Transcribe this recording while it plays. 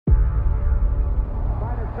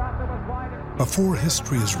Before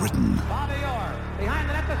history is written,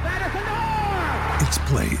 it's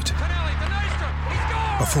played.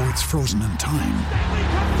 Before it's frozen in time,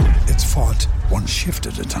 it's fought one shift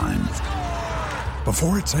at a time.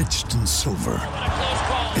 Before it's etched in silver,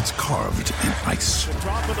 it's carved in ice.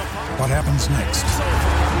 What happens next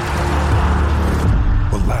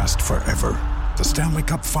will last forever. The Stanley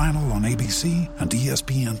Cup Final on ABC and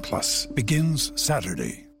ESPN Plus begins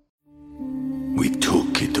Saturday. We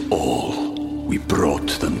took it all. We brought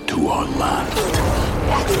them to our land.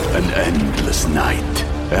 An endless night,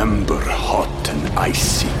 ember hot and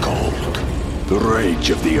icy cold. The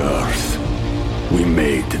rage of the earth. We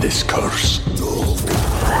made this curse.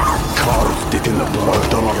 Carved it in the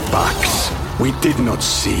blood on our backs. We did not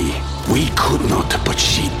see. We could not, but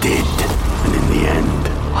she did. And in the end...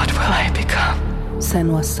 What will I become?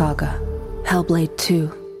 Senua's Saga. Hellblade 2.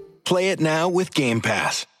 Play it now with Game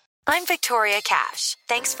Pass. I'm Victoria Cash.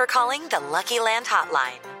 Thanks for calling the Lucky Land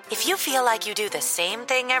Hotline. If you feel like you do the same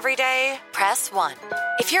thing every day, press 1.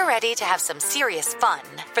 If you're ready to have some serious fun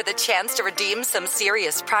for the chance to redeem some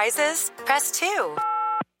serious prizes, press 2.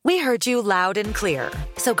 We heard you loud and clear.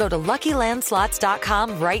 So go to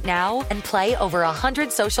LuckyLandSlots.com right now and play over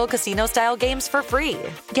 100 social casino-style games for free.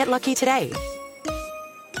 Get lucky today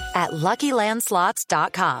at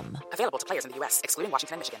LuckyLandSlots.com. Available to players in the U.S., excluding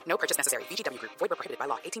Washington and Michigan. No purchase necessary. VGW Group. Void where prohibited by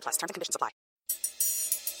law. 18+. Terms and conditions apply.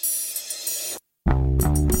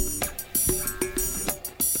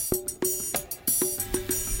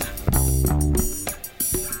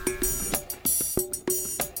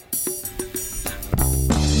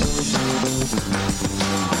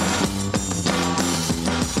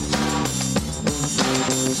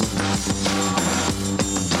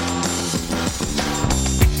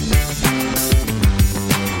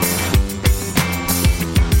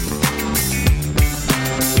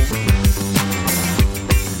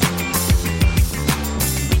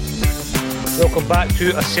 Welcome back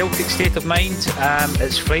to A Celtic State of Mind.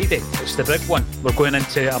 It's Friday. It's the big one. We're going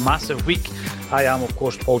into a massive week. I am, of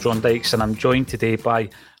course, Paul John Dykes, and I'm joined today by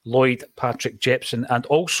Lloyd Patrick Jepson and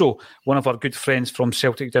also one of our good friends from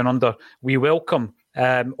Celtic Down Under. We welcome,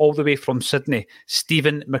 all the way from Sydney,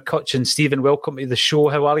 Stephen McCutcheon. Stephen, welcome to the show.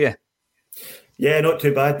 How are you? Yeah, not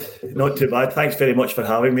too bad. Not too bad. Thanks very much for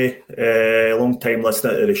having me. Long time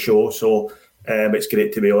listener to the show, so it's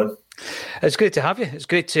great to be on. It's great to have you. It's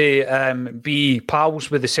great to be pals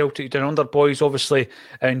with the Celtic Down Under boys, obviously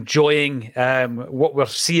enjoying what we're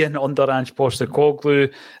seeing under Ange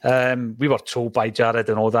Postecoglou. We were told by Jared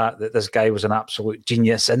and all that this guy was an absolute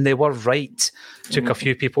genius, and they were right. Took a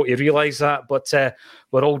few people to realise that, but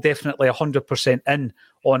we're all definitely 100% in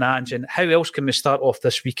on Ange. And how else can we start off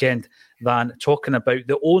this weekend than talking about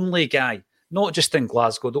the only guy, not just in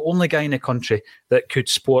Glasgow, the only guy in the country that could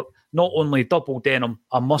sport not only double denim,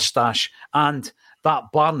 a moustache, and that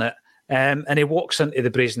barnet, and he walks into the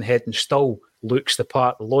Brazen Head and still looks the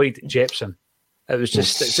part. Lloyd Jepson. It's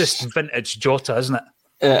just vintage Jota, isn't it?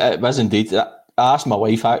 It was indeed. I asked my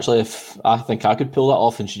wife actually if I think I could pull that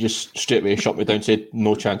off, and she just straight away shut me down and said,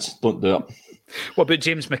 no chance, don't do it. What about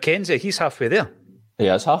James McKenzie? He's halfway there.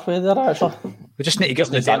 Yeah, it's halfway there actually. We just need to get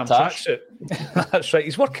him the denim tracksuit. That's right,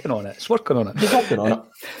 he's working on it. He's working on it.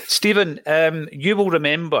 Stephen, you will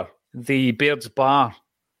remember the Baird's Bar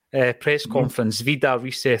press conference, Vidar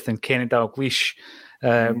Riseth and Kenny Dalglish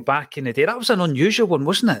back in the day. That was an unusual one,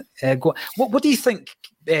 wasn't it? What do you think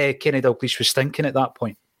Kenny Dalglish was thinking at that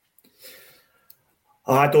point?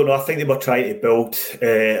 I don't know. I think they were trying to build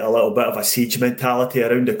a little bit of a siege mentality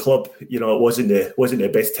around the club. You know, it wasn't the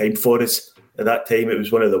best time for us at that time. It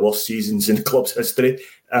was one of the worst seasons in the club's history,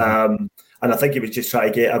 and I think he was just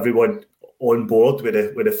trying to get everyone on board with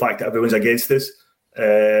the fact that everyone's against us.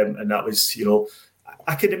 And that was, you know,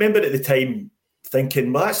 I can remember at the time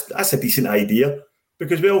thinking, well, that's a decent idea,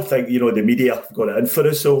 because we all think, you know, the media have got it in for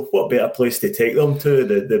us, so what better place to take them to,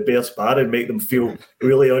 the Bears Bar, and make them feel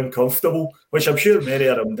really uncomfortable, which I'm sure many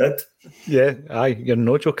of them did. Yeah, aye, you're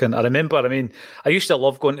no joking. I remember, I used to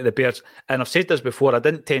love going to the Bears, and I've said this before, I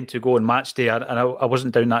didn't tend to go on match day, and I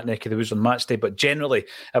wasn't down that neck of the woods on match day, but generally, if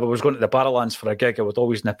I was going to the Barrowlands for a gig, I would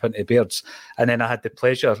always nip into Beards. And then I had the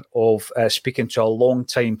pleasure of speaking to a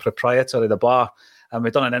long-time proprietor of the bar, and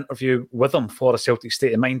we'd done an interview with him for A Celtic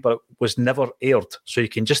State of Mind, but it was never aired. So you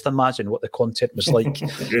can just imagine what the content was like.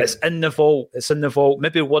 It's in the vault.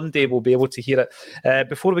 Maybe one day we'll be able to hear it.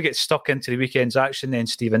 Before we get stuck into the weekend's action then,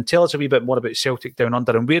 Stephen, tell us a wee bit more about Celtic Down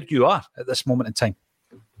Under and where you are at this moment in time.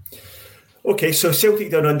 Okay, so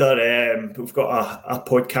Celtic Down Under, we've got a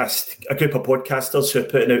podcast, a group of podcasters who are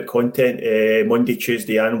putting out content Monday,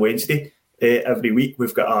 Tuesday and Wednesday every week.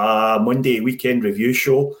 We've got a Monday weekend review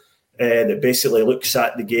show that basically looks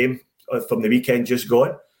at the game from the weekend just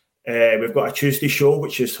gone. We've got a Tuesday show,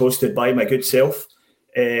 which is hosted by my good self,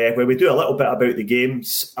 where we do a little bit about the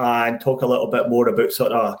games and talk a little bit more about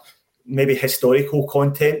sort of maybe historical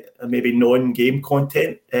content and maybe non-game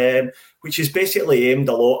content, which is basically aimed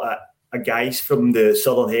a lot at guys from the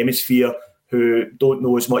Southern Hemisphere who don't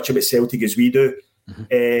know as much about Celtic as we do.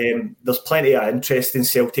 There's plenty of interest in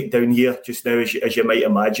Celtic down here just now, as you might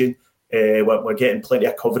imagine. We're getting plenty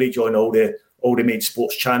of coverage on all the main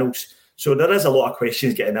sports channels. So there is a lot of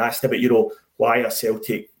questions getting asked about, why are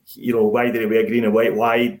Celtic, why do they wear green and white?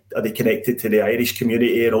 Why are they connected to the Irish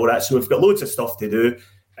community and all that? So we've got loads of stuff to do.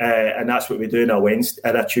 And that's what we do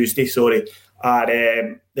on a Tuesday,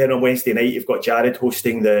 And then on Wednesday night, you've got Jared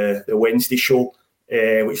hosting the Wednesday show,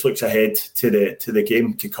 which looks ahead to the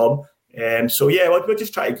game to come. We're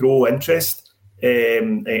just trying to grow interest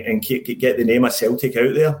and get the name of Celtic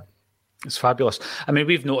out there. It's fabulous. I mean,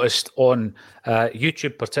 we've noticed on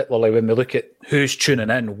YouTube, particularly when we look at who's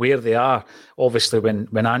tuning in, where they are. Obviously, when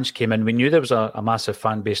Ange came in, we knew there was a massive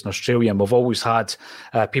fan base in Australia, and we've always had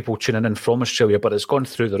people tuning in from Australia, but it's gone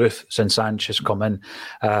through the roof since Ange has come in.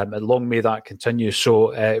 And long may that continue.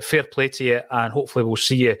 So fair play to you, and hopefully we'll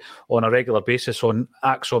see you on a regular basis on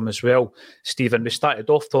Acsom as well, Stephen. We started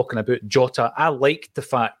off talking about Jota. I like the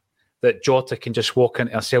fact that Jota can just walk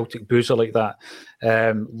into a Celtic boozer like that,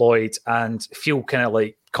 Lloyd, and feel kind of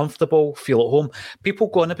like comfortable, feel at home. People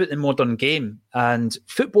go on about the modern game, and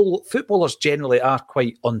footballers generally are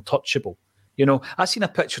quite untouchable. I seen a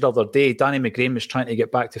picture the other day. Danny McGrain was trying to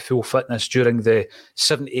get back to full fitness during the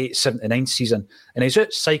 78-79 season, and he's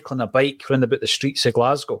out cycling a bike round about the streets of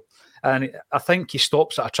Glasgow. And I think he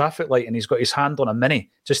stops at a traffic light and he's got his hand on a mini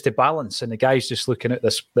just to balance, and the guy's just looking at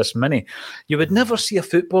this mini. You would never see a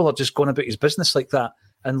footballer just going about his business like that.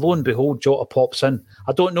 And lo and behold, Jota pops in.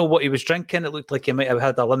 I don't know what he was drinking. It looked like he might have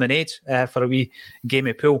had a lemonade for a wee game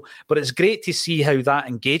of pool. But it's great to see how that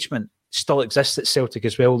engagement still exists at Celtic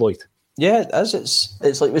as well, Lloyd. Yeah, it is.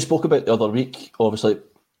 It's like we spoke about the other week. Obviously,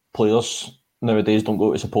 players nowadays don't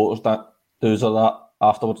go to supporters that do's or that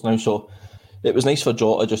afterwards now. So it was nice for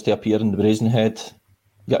Jota just to appear in the Brazen Head,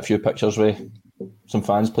 get a few pictures with some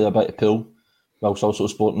fans, play a bit of pool, whilst also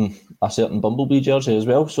sporting a certain Bumblebee jersey as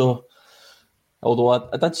well. So, although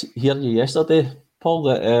I did hear you yesterday, Paul,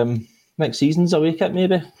 that next season's away kit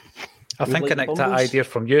maybe. I think I nicked that idea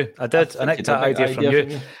from you. I did. I nicked that idea from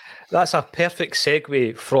you. That's a perfect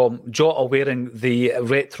segue from Jota wearing the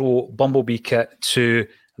retro Bumblebee kit to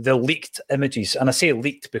the leaked images. And I say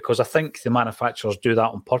leaked because I think the manufacturers do that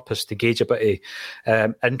on purpose to gauge a bit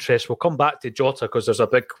of interest. We'll come back to Jota because there's a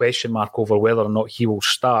big question mark over whether or not he will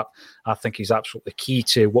start. I think he's absolutely key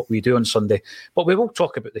to what we do on Sunday. But we will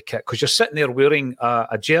talk about the kit because you're sitting there wearing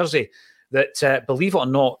a jersey that, believe it or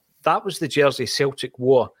not, that was the jersey Celtic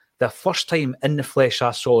wore the first time in the flesh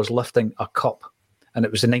I saw us lifting a cup. And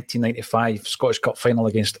it was the 1995 Scottish Cup final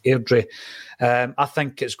against Airdrie. I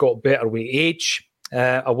think it's got better with age.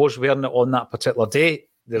 I was wearing it on that particular day.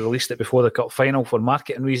 They released it before the cup final for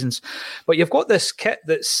marketing reasons. But you've got this kit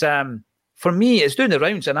that's, for me, it's doing the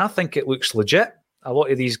rounds, and I think it looks legit. A lot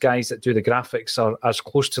of these guys that do the graphics are as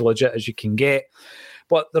close to legit as you can get.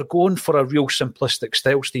 But they're going for a real simplistic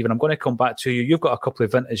style, Stephen. I'm going to come back to you. You've got a couple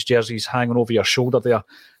of vintage jerseys hanging over your shoulder there.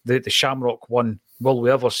 The Shamrock one, will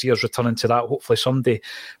we ever see us returning to that? Hopefully someday.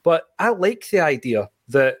 But I like the idea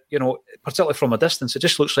that, particularly from a distance, it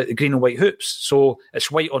just looks like the green and white hoops. So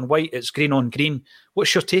it's white on white, it's green on green.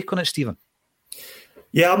 What's your take on it, Stephen?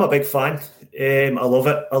 Yeah, I'm a big fan. I love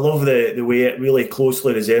it. I love the way it really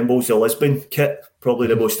closely resembles the Lisbon kit, probably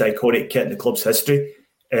the most iconic kit in the club's history.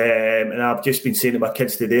 And I've just been saying to my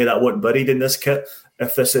kids today that I wasn't buried in this kit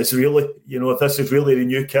if this is really, the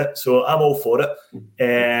new kit. So I'm all for it.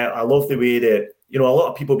 I love the way that, a lot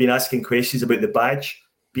of people have been asking questions about the badge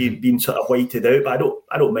being sort of whited out, but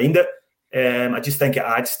I don't mind it. I just think it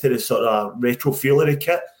adds to the sort of retro feel of the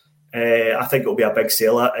kit. I think it'll be a big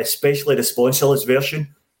seller, especially the sponsorless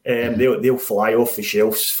version. They'll fly off the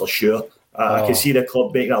shelves for sure. I can see the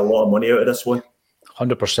club making a lot of money out of this one.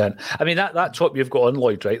 100%. I mean, that top you've got on,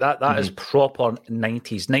 Lloyd, right? That is proper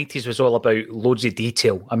 90s. 90s was all about loads of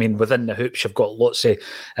detail. I mean, within the hoops, you've got lots of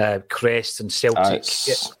crests and Celtic,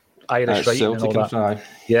 Irish writing and all that.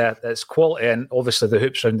 Yeah, it's quality, and obviously the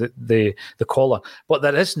hoops around the collar. But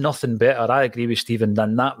there is nothing better, I agree with Stephen,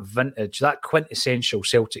 than that vintage, that quintessential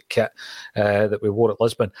Celtic kit that we wore at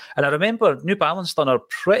Lisbon. And I remember New Balance done a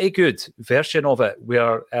pretty good version of it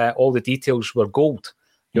where all the details were gold.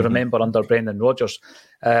 You remember under Brendan Rodgers.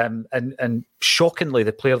 And shockingly,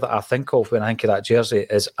 the player that I think of when I think of that jersey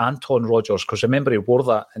is Anton Rodgers, because remember he wore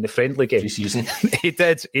that in the friendly game. Pre-season. He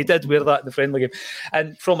did wear that in the friendly game.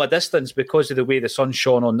 And from a distance, because of the way the sun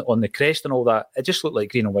shone on the crest and all that, it just looked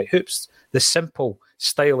like green and white hoops. The simple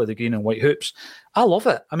style of the green and white hoops. I love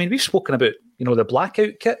it. I mean, we've spoken about, the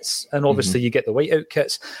blackout kits, and obviously you get the whiteout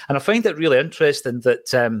kits. And I find it really interesting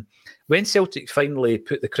that when Celtic finally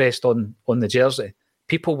put the crest on the jersey,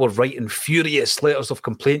 people were writing furious letters of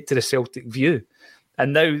complaint to the Celtic View.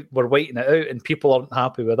 And now we're waiting it out and people aren't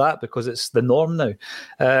happy with that because it's the norm now.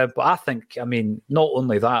 But I think, not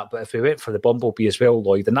only that, but if we went for the Bumblebee as well,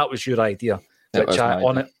 Lloyd, and that was your idea, which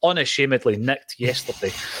I unashamedly nicked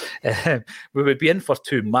yesterday, we would be in for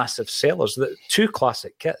two massive sellers, two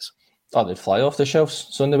classic kits. Oh, they'd fly off the shelves.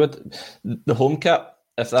 So they would. The home kit,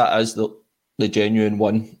 if that is the genuine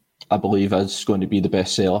one, I believe is going to be the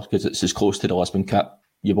best seller because it's as close to the Lisbon kit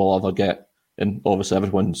you will ever get. And obviously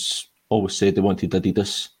everyone's always said they wanted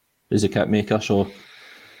Adidas as a kit maker, so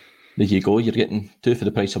there you go, you're getting two for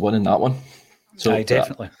the price of one in that one. So aye,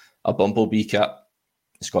 definitely. A Bumblebee kit,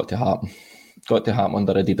 it's got to happen. Got to happen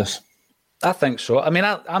under Adidas. I think so. I mean,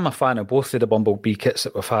 I'm a fan of both of the Bumblebee kits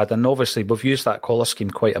that we've had, and obviously we've used that colour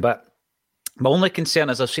scheme quite a bit. My only concern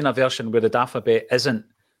is I've seen a version where the Dafabet isn't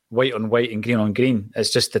white on white and green on green.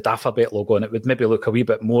 It's just the Dafabet logo, and it would maybe look a wee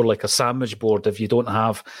bit more like a sandwich board if you don't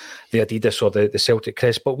have the Adidas or the Celtic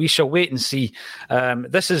crest. But we shall wait and see.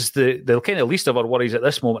 This is the kind of least of our worries at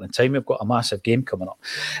this moment in time. We've got a massive game coming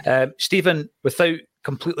up. Stephen, without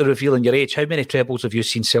completely revealing your age, how many trebles have you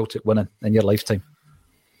seen Celtic winning in your lifetime?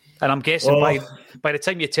 And I'm guessing by the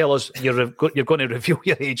time you tell us, you're going to reveal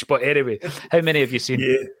your age. But anyway, how many have you seen?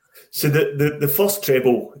 Yeah. So the first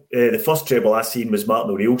treble I seen was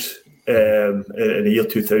Martin O'Neill's in the year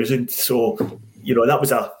 2000. So that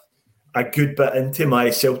was a good bit into my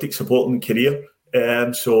Celtic supporting career.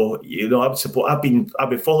 I've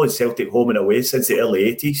been following Celtic home and away since the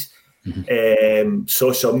early 80s.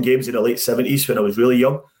 Saw some games in the late 70s when I was really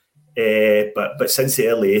young. But since the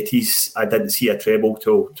early 80s, I didn't see a treble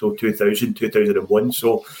till 2000, 2001.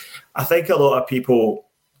 So I think a lot of people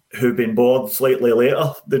who've been born slightly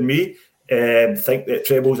later than me think that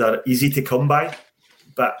trebles are easy to come by.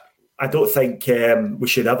 But I don't think we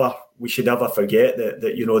should ever forget that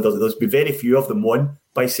there's been very few of them won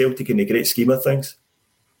by Celtic in the great scheme of things.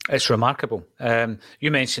 It's remarkable.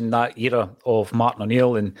 You mentioned that era of Martin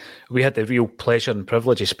O'Neill, and we had the real pleasure and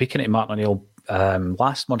privilege of speaking to Martin O'Neill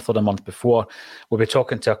last month or the month before. We'll be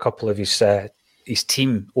talking to a couple of his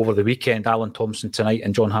team over the weekend, Alan Thompson tonight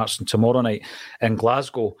and John Hartson tomorrow night in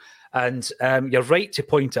Glasgow. And you're right to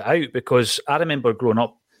point it out, because I remember growing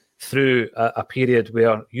up through a period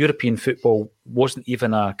where European football wasn't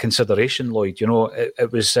even a consideration, Lloyd.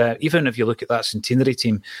 It was, even if you look at that centenary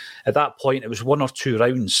team, at that point, it was one or two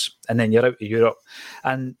rounds and then you're out of Europe.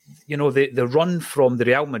 And, the run from the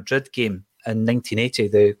Real Madrid game in 1980,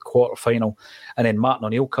 the quarter-final, and then Martin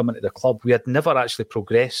O'Neill coming to the club, we had never actually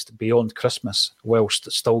progressed beyond Christmas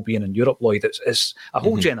whilst still being in Europe, Lloyd. It's a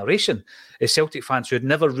whole generation of Celtic fans who had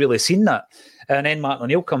never really seen that. And then Martin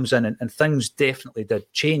O'Neill comes in and things definitely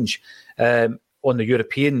did change on the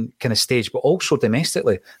European kind of stage, but also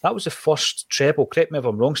domestically. That was the first treble, correct me if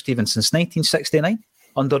I'm wrong, Stephen, since 1969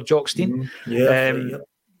 under Jock Stein.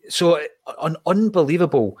 So an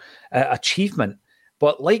unbelievable achievement.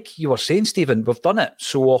 But like you were saying, Stephen, we've done it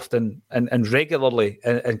so often and regularly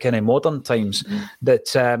in kind of modern times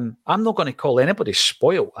that I'm not going to call anybody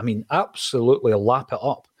spoiled. I mean, absolutely lap it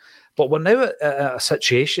up. But we're now at a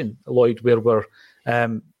situation, Lloyd, where we're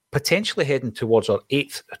potentially heading towards our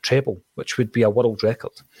 8th treble, which would be a world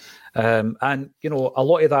record. And, a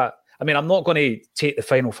lot of that, I mean, I'm not going to take the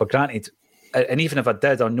final for granted. And even if I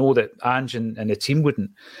did, I know that Ange and the team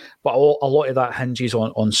wouldn't. But a lot of that hinges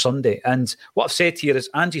on Sunday. And what I've said here is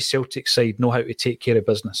Ange's Celtic side know how to take care of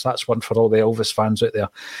business. That's one for all the Elvis fans out there,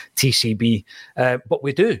 TCB. But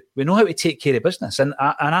we do. We know how to take care of business. And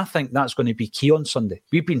I think that's going to be key on Sunday.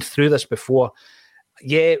 We've been through this before.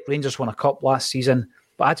 Yeah, Rangers won a cup last season.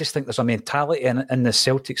 But I just think there's a mentality in the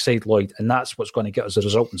Celtic side, Lloyd. And that's what's going to get us the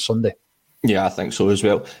result on Sunday. Yeah, I think so as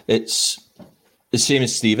well. It's the same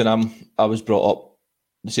as Stephen. I was brought up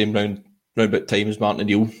the same round about time as Martin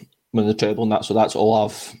O'Neill with the treble and that, so that's all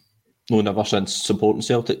I've known ever since supporting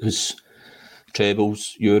Celtic, because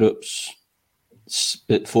trebles, Europe's,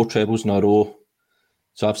 4 trebles in a row.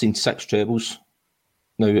 So I've seen 6 trebles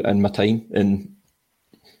now in my time, and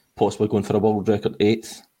possibly going for a world record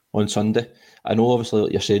 8th on Sunday. I know, obviously,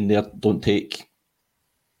 like you're saying there, don't take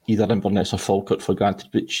either Inverness or Falkirk for granted,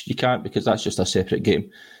 which you can't, because that's just a separate game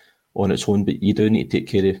on its own. But you do need to take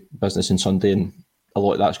care of business on Sunday, and a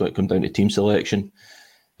lot of that's going to come down to team selection.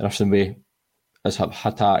 And if somebody is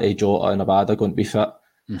Hatate, Jota and Abada going to be fit.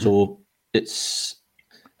 So it is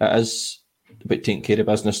about taking care of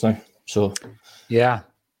business now. So yeah.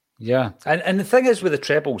 And the thing is with the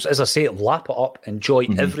trebles, as I say, lap it up, enjoy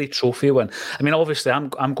every trophy win. I mean, obviously,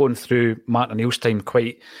 I'm going through Martin O'Neill's time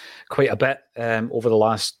quite a bit over the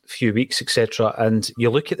last few weeks, etc. And you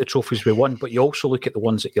look at the trophies we won, but you also look at the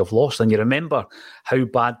ones that you've lost, and you remember how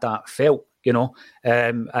bad that felt,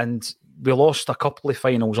 and we lost a couple of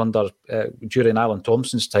finals during Alan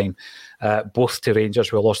Thompson's time, both to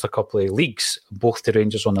Rangers. We lost a couple of leagues, both to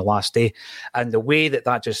Rangers on the last day. And the way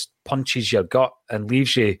that just punches your gut and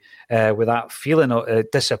leaves you with that feeling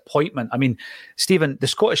of disappointment. I mean, Stephen, the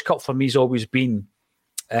Scottish Cup for me has always been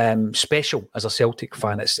special as a Celtic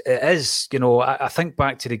fan. It is, I think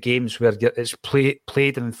back to the games where it's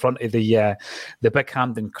played in front of the big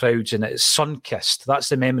Hampden crowds and it's sun-kissed. That's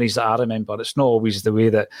the memories that I remember. It's not always the way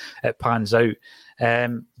that it pans out.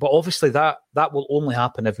 But obviously that will only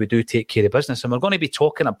happen if we do take care of business. And we're going to be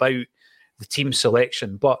talking about the team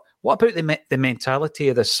selection. But what about the mentality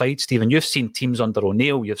of this side, Stephen? You've seen teams under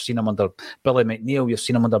O'Neill, you've seen them under Billy McNeill, you've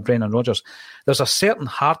seen them under Brendan Rodgers. There's a certain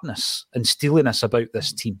hardness and steeliness about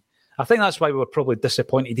this team. I think that's why we were probably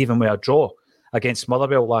disappointed even with a draw against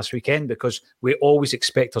Motherwell last weekend, because we always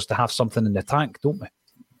expect us to have something in the tank, don't we?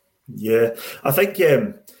 Yeah, I think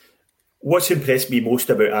what's impressed me most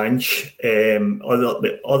about Ange,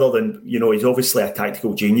 other than, he's obviously a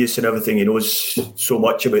tactical genius and everything, he knows so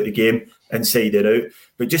much about the game inside and out,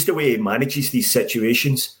 but just the way he manages these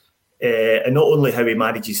situations, and not only how he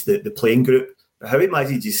manages the playing group, but how he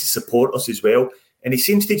manages the supporters as well. And he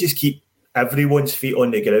seems to just keep everyone's feet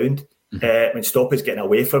on the ground and stop us getting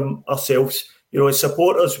away from ourselves. As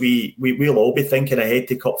supporters, we'll all be thinking ahead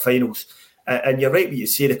to cup finals. And you're right what you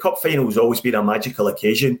say, the cup final has always been a magical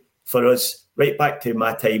occasion for us, right back to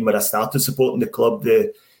my time when I started supporting the club.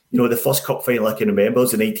 The first cup final I can remember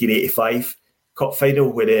was the 1985 cup final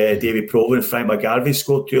where David Provan and Frank McGarvey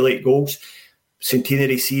scored 2 late goals.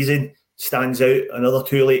 Centenary season stands out, another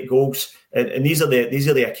 2 late goals, and these are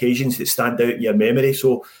the occasions that stand out in your memory.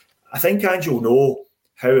 So I think Ange will know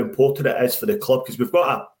how important it is for the club, because we've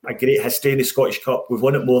got a great history in the Scottish Cup. We've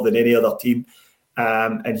won it more than any other team.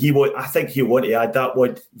 And I think he'll want to add that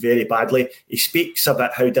one very badly. He speaks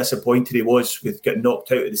about how disappointed he was with getting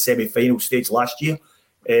knocked out at the semi-final stage last year.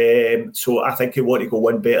 So I think he'll want to go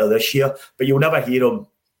one better this year. But you'll never hear him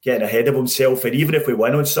getting ahead of himself. And even if we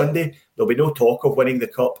win on Sunday, there'll be no talk of winning the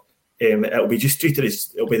cup. It'll be just treated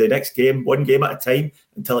as it'll be the next game, one game at a time,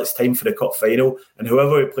 until it's time for the cup final. And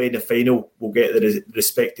whoever we play in the final will get the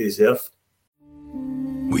respect they deserve.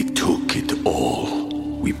 We took it all.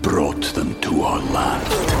 We brought them to our land.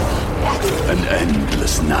 An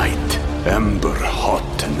endless night, ember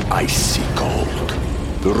hot and icy cold.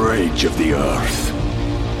 The rage of the earth.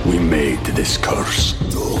 We made this curse.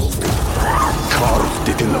 Carved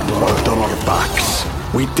it in the blood on our backs.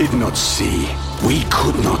 We did not see. We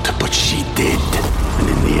could not, but she did. And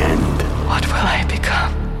in the end... What will I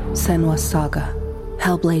become? Senua's Saga.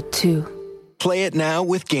 Hellblade 2. Play it now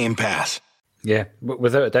with Game Pass. Yeah,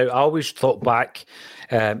 without a doubt. I always thought back,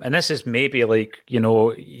 and this is maybe like,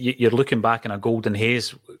 you're looking back in a golden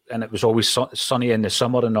haze and it was always sunny in the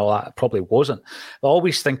summer and all that. It probably wasn't. I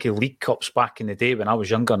always think of League Cups back in the day when I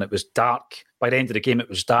was younger and it was dark. By the end of the game, it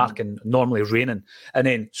was dark and normally raining. And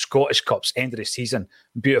then Scottish Cups, end of the season,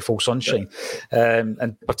 beautiful sunshine.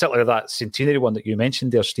 And particularly that Centenary one that you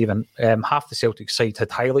mentioned there, Stephen, half the Celtic side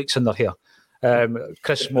had highlights in their hair.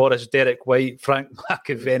 Chris Morris, Derek White, Frank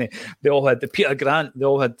McAvenny, they all had Peter Grant, they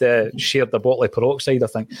all had shared a bottle of peroxide, I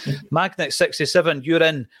think. Magnet67, you're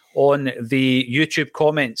in on the YouTube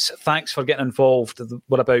comments. Thanks for getting involved.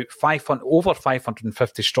 We're about over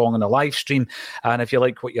 550 strong on the live stream, and if you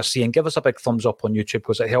like what you're seeing, give us a big thumbs up on YouTube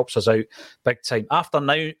because it helps us out big time.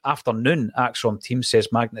 Afternoon, Acsom team, says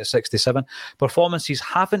Magnet67, performances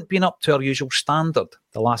haven't been up to our usual standard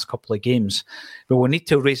the last couple of games, but we'll need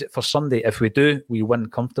to raise it for Sunday. If we do, we win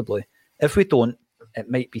comfortably. If we don't, it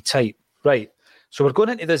might be tight. Right. So we're going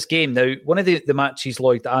into this game now. One of the matches,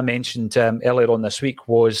 Lloyd, that I mentioned earlier on this week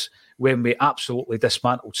was when we absolutely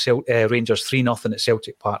dismantled Rangers 3-0 at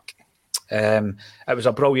Celtic Park. It was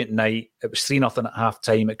a brilliant night. It was 3-0 at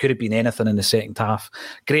half-time. It could have been anything in the second half.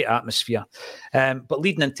 Great atmosphere. But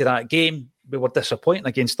leading into that game, we were disappointing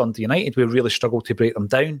against Dundee United. We really struggled to break them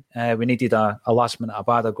down. We needed a last-minute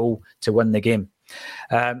Abada goal to win the game.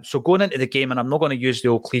 So going into the game, and I'm not going to use the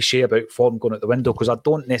old cliche about form going out the window because I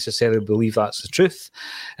don't necessarily believe that's the truth.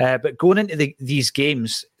 But going into these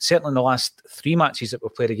games, certainly in the last 3 matches that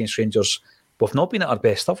we've played against Rangers, we've not been at our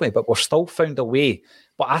best, have we? But we've still found a way.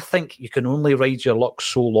 But I think you can only ride your luck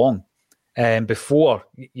so long before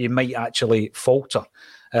you might actually falter.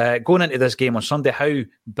 Going into this game on Sunday, how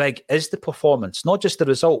big is the performance? Not just the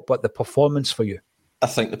result, but the performance for you. I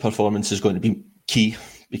think the performance is going to be key,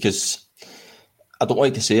 because I don't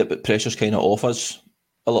like to say it, but pressure's kind of off us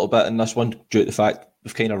a little bit in this one, due to the fact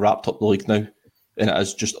we've kind of wrapped up the league now, and it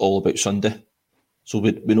is just all about Sunday. So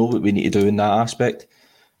we know what we need to do in that aspect.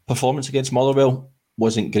 Performance against Motherwell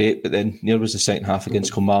wasn't great, but then near was the second half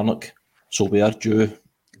against Kilmarnock. So we are due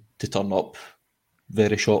to turn up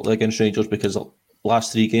very shortly against Rangers, because the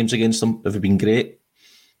last 3 games against them have been great.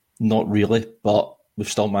 Not really, but we've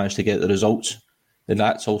still managed to get the results. And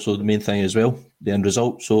that's also the main thing as well, the end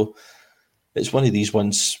result. So it's one of these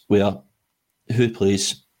ones where who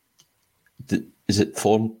plays? Is it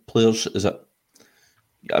form players? Is it?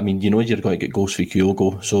 I mean, you're going to get goals for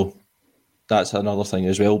Kyogo, so that's another thing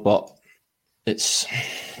as well. But it's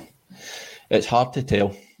hard to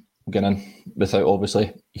tell going in without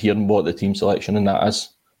obviously hearing what the team selection and that is.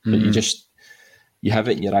 But you have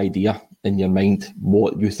it in your idea, in your mind,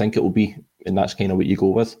 what you think it will be, and that's kind of what you go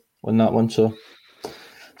with on that one. So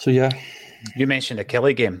yeah. You mentioned the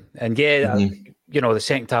Kelly game, and the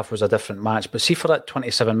second half was a different match. But see, for that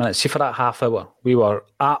 27 minutes, see for that half hour, we were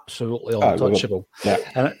absolutely untouchable.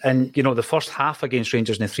 And the first half against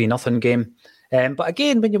Rangers in the 3-0 game. But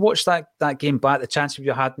again, when you watch that game back, the chances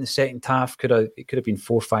you had in the second half could have been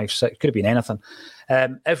 4, 5, 6, could have been anything.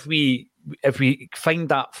 If we find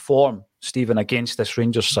that form, Stephen, against this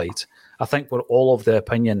Rangers side, I think we're all of the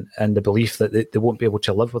opinion and the belief that they won't be able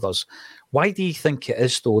to live with us. Why do you think it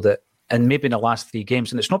is, though, that, and maybe in the last 3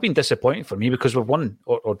 games, and it's not been disappointing for me because we've won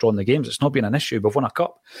or drawn the games, it's not been an issue, we've won a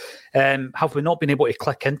cup, have we not been able to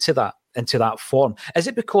click into that form? Is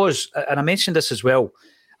it because, and I mentioned this as well,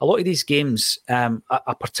 a lot of these games,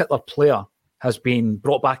 a particular player has been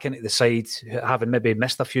brought back into the side, having maybe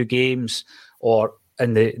missed a few games, or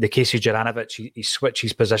in the case of Juranovic, he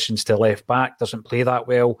switches positions to left back, doesn't play that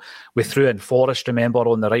well. We threw in Forrest, remember,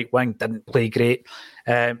 on the right wing, didn't play great.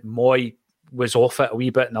 Moy was off it a wee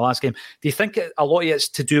bit in the last game. Do you think a lot of it's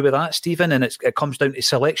to do with that, Stephen, and it comes down to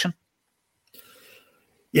selection?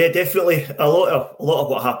 Yeah, definitely. A lot of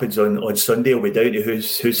what happens on Sunday will be down to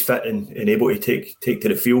who's fit and able to take to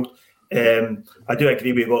the field. I do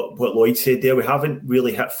agree with what Lloyd said there. We haven't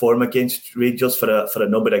really hit form against Rangers for a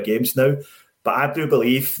number of games now. But I do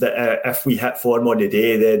believe that if we hit form on the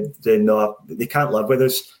day, then they can't live with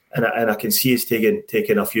us, and I can see us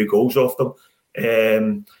taking a few goals off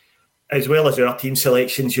them, as well as our team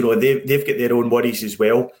selections. They've got their own worries as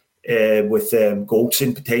well, with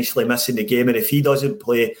Goldson potentially missing the game, and if he doesn't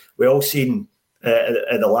play, we all seen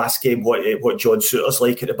in the last game what John Souttar's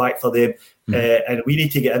like at the back for them, and we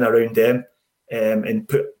need to get in around them and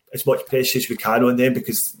put as much pressure as we can on them,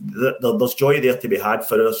 because there's joy there to be had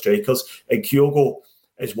for our strikers. And Kyogo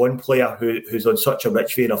is one player who's on such a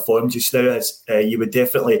rich vein of form just now, as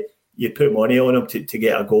you'd put money on him to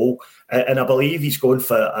get a goal. And I believe he's going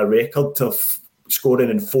for a record of scoring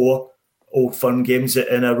in 4 Old Firm games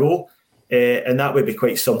in a row. And that would be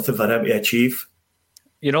quite something for him to achieve.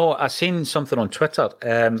 I seen something on Twitter.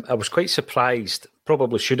 I was quite surprised,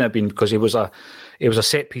 probably shouldn't have been, because he was a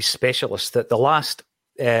set-piece specialist, that the last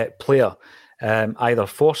player, either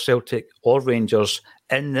for Celtic or Rangers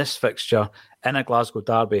in this fixture in a Glasgow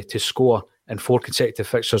derby to score in 4 consecutive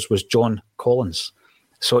fixtures was John Collins.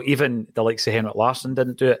 So even the likes of Henrik Larsson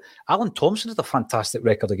didn't do it. Alan Thompson had a fantastic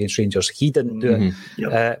record against Rangers. He didn't do it.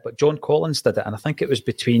 Yep. But John Collins did it. And I think it was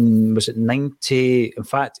was it 90? In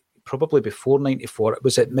fact, probably before 94. It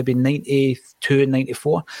was at maybe 92 and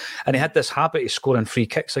 94. And he had this habit of scoring free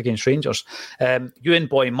kicks against Rangers. Ewan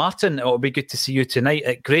Boy Martin, it'll be good to see you tonight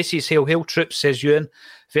at Gracie's. Hail, hail, troops, says Ewan.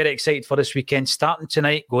 Very excited for this weekend. Starting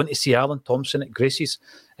tonight, going to see Alan Thompson at Gracie's.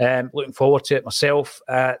 Looking forward to it myself.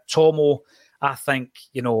 Tomo, I think,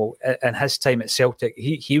 in his time at Celtic,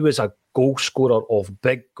 he was a goal scorer of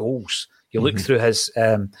big goals. You look through his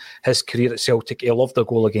career at Celtic, he loved a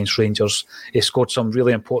goal against Rangers. He scored some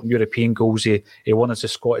really important European goals. He won us the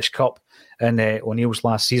Scottish Cup in O'Neill's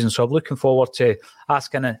last season. So I'm looking forward to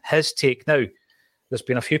asking his take. Now, there's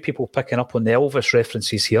been a few people picking up on the Elvis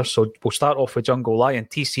references here. So we'll start off with Jungle Lion.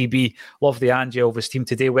 TCB, love the Ange Elvis team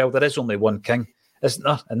today. Well, there is only one king, isn't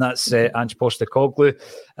there? And that's Ange Postecoglou.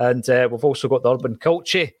 And we've also got the Urban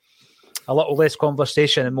Culture. A little less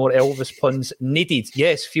conversation and more Elvis puns needed.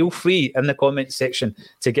 Yes, feel free in the comment section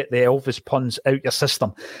to get the Elvis puns out your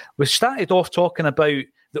system. We started off talking about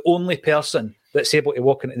the only person that's able to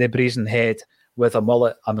walk into the Brazen Head with a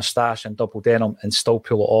mullet, a moustache and double denim and still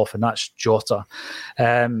pull it off, and that's Jota.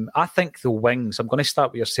 I think the wings, I'm going to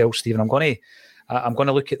start with yourself, Stephen. I'm going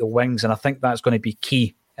to look at the wings, and I think that's going to be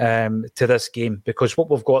key to this game, because what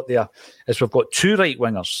we've got there is we've got two right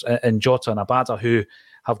wingers in Jota and Abada who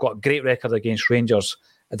have got a great record against Rangers.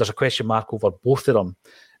 There's a question mark over both of them.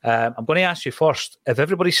 I'm going to ask you first, if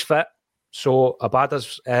everybody's fit, so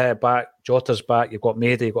Abada's back, Jota's back, you've got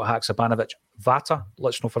Maeda, you've got Haksabanovic, Vata,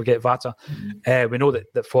 let's not forget Vata. We know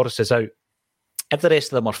that Forrest is out. If the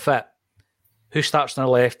rest of them are fit, who starts on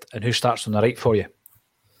the left and who starts on the right for you?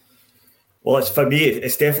 Well, for me,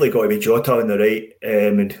 it's definitely got to be Jota on the right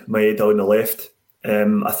and Maeda on the left.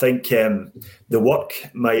 I think the work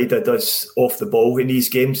Maeda does off the ball in these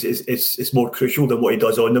games is more crucial than what he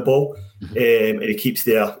does on the ball. And he keeps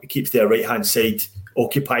their right hand side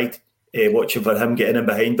occupied, watching for him getting in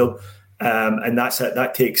behind them, and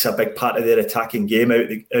that takes a big part of their attacking game out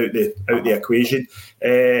the equation.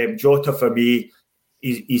 Jota for me,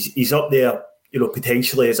 he's up there,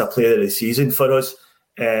 potentially as a player of the season for us,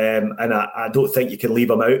 and I don't think you can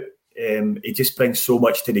leave him out. He just brings so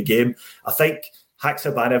much to the game. I think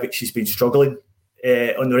Haksabanovic has been struggling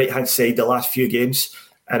on the right hand side the last few games,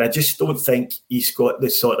 and I just don't think he's got the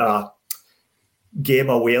sort of game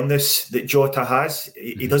awareness that Jota has.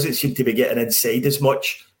 He doesn't seem to be getting inside as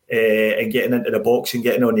much and getting into the box and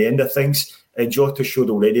getting on the end of things. And Jota showed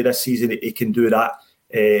already this season that he can do that.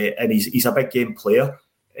 And he's a big game player.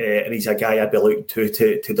 And he's a guy I'd be looking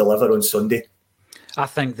to deliver on Sunday. I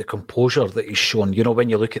think the composure that he's shown, when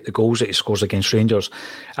you look at the goals that he scores against Rangers,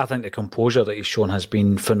 I think the composure that he's shown has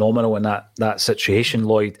been phenomenal in that situation,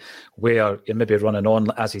 Lloyd, where you're maybe running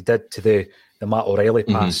on as he did to the Matt O'Reilly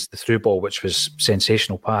pass, the through ball, which was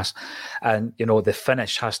sensational pass. And, the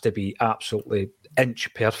finish has to be absolutely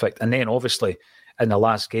inch perfect. And then obviously in the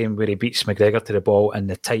last game where he beats McGregor to the ball and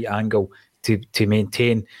the tight angle to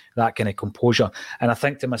maintain that kind of composure. And I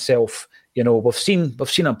think to myself, we've seen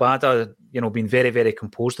Abada, being very, very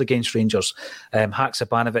composed against Rangers.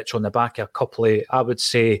 Haksabanovic on the back of a couple of, I would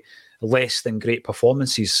say, less than great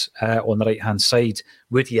performances on the right-hand side.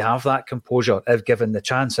 Would he have that composure if given the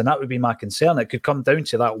chance? And that would be my concern. It could come down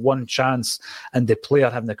to that one chance and the player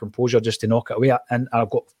having the composure just to knock it away. And I've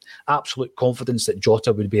got absolute confidence that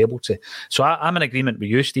Jota would be able to. So I'm in agreement with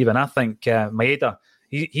you, Stephen. I think Maeda,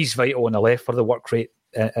 he's vital on the left for the work rate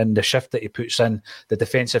and the shift that he puts in, the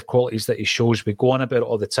defensive qualities that he shows. We go on about it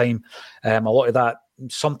all the time. A lot of that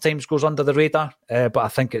sometimes goes under the radar, but I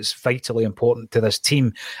think it's vitally important to this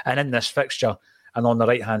team and in this fixture. And on the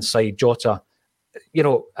right hand side, Jota,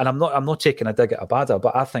 and I'm not taking a dig at Abada,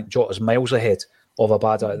 but I think Jota's miles ahead of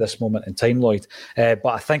Abada at this moment in time, Lloyd. But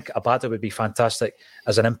I think Abada would be fantastic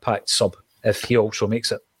as an impact sub if he also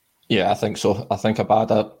makes it. Yeah, I think so. I think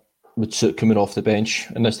Abada would suit coming off the bench,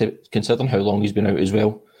 and this, considering how long he's been out as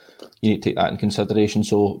well, you need to take that in consideration.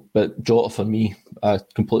 So, but Jota for me, I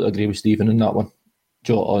completely agree with Stephen in that one.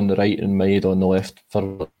 Jota on the right and Maeda on the left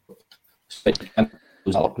for upgrading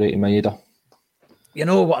Maeda.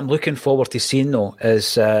 What I'm looking forward to seeing though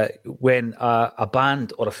is when a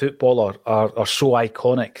band or a footballer are so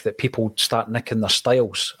iconic that people start nicking their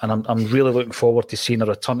styles, and I'm really looking forward to seeing a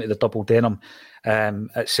return to the double denim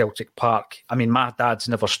at Celtic Park. I mean, my dad's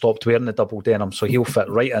never stopped wearing the double denim, so he'll fit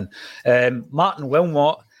right in. Martin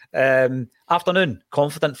Wilmot, afternoon,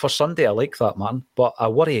 confident for Sunday. I like that, Martin, but I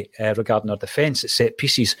worry regarding our defence. It's set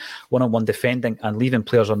pieces, one-on-one defending and leaving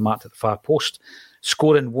players unmarked at the far post.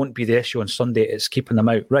 Scoring won't be the issue on Sunday, it's keeping them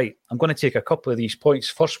out. Right, I'm going to take a couple of these points.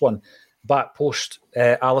 First one, back post,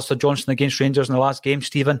 Alistair Johnston against Rangers in the last game,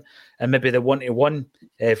 Stephen, and maybe the 1-1,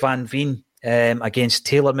 Van Veen against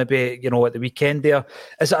Taylor, maybe, at the weekend there.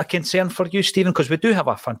 Is it a concern for you, Stephen? Because we do have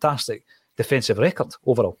a fantastic defensive record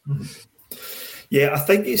overall. Yeah, I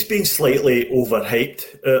think it's been slightly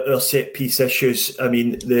overhyped, our set-piece issues. I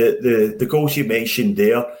mean, the goals you mentioned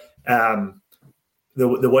there,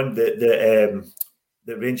 the one that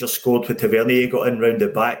the Rangers scored with Tavernier got in round the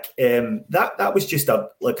back, that was just a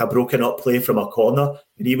broken up play from a corner,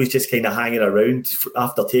 and he was just kind of hanging around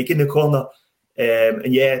after taking the corner.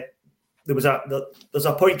 And yeah, there's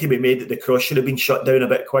a point to be made that the cross should have been shut down a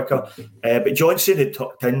bit quicker, but Johnson had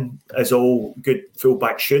tucked in as all good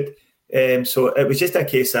fullback should. So it was just a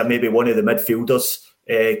case that maybe one of the midfielders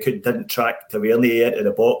didn't track Tavernier into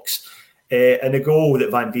the box. And the goal that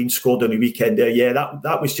Van Veen scored on the weekend there,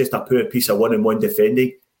 that was just a poor piece of one-on-one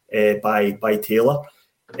defending by Taylor.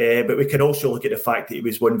 But we can also look at the fact that it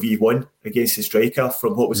was 1v1 against the striker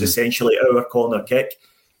from what was essentially our corner kick.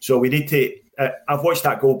 So we need to... I've watched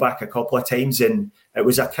that goal back a couple of times, and it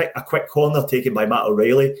was a quick corner taken by Matt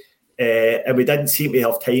O'Reilly. And we didn't seem to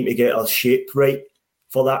have time to get our shape right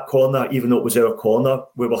for that corner, even though it was our corner.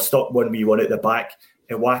 We were stuck 1v1 at the back.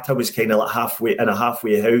 Iwata was kind of like halfway in a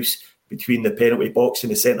halfway house between the penalty box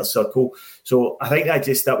and the centre circle. So I think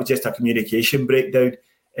that was just a communication breakdown.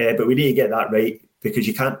 But we need to get that right, because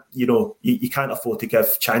you can't, you can't afford to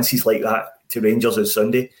give chances like that to Rangers on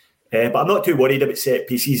Sunday. But I'm not too worried about set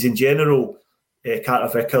pieces in general. Carter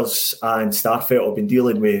Vickers and Starfelt have been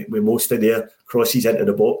dealing with most of their crosses into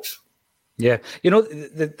the box. Yeah,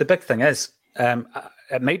 the big thing is,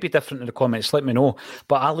 it might be different in the comments, let me know.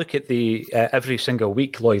 But I look at the every single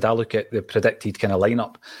week, Lloyd, I look at the predicted kind of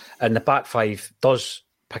lineup, and the back five does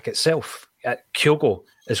pick itself. Kyogo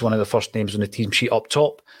is one of the first names on the team sheet up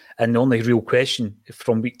top. And the only real question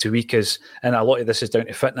from week to week is, and a lot of this is down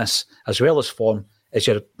to fitness as well as form, is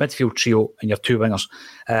your midfield trio and your two wingers.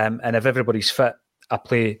 And if everybody's fit, I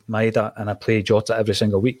play Maeda and I play Jota every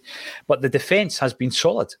single week. But the defence has been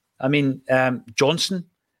solid. I mean, Johnson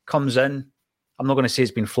comes in. I'm not going to say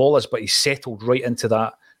he's been flawless, but he's settled right into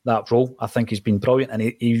that role. I think he's been brilliant. And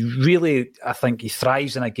he really, I think he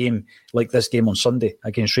thrives in a game like this game on Sunday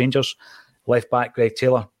against Rangers. Left back, Greg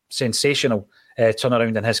Taylor, sensational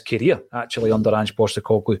turnaround in his career, actually, under Ange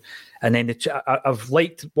Postecoglou. And then I've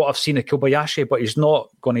liked what I've seen of Kobayashi, but he's not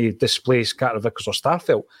going to displace Carter Vickers or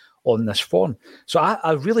Starfelt on this form. So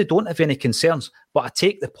I really don't have any concerns, but I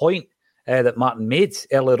take the point that Martin made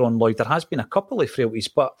earlier on, Lloyd. There has been a couple of frailties,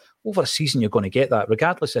 but over a season you're going to get that,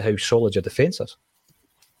 regardless of how solid your defence is.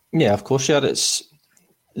 Yeah, of course, yeah. It's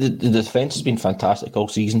the defence has been fantastic all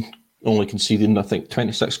season, only conceding, I think,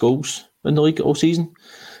 26 goals in the league all season.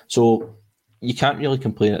 So you can't really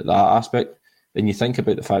complain at that aspect. And you think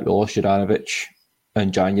about the fact we lost Juranovic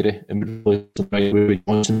in January and we replaced him with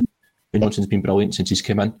Johnson. And Johnson's been brilliant since he's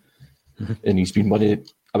come in. Mm-hmm. And he's been one of,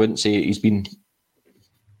 I wouldn't say he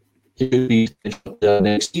could be the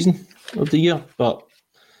next season of the year, but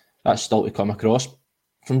that's still to come across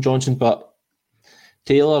from Johnson. But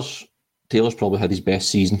Taylor's probably had his best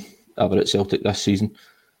season ever at Celtic this season.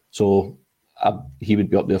 So he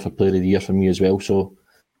would be up there for Player of the Year for me as well. So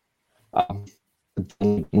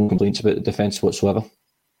no complaints about the defence whatsoever.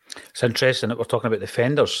 It's interesting that we're talking about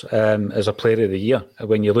defenders as a Player of the Year.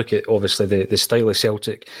 When you look at, obviously, the style of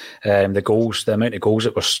Celtic, the goals, the amount of goals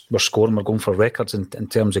that we're scoring, we're going for records in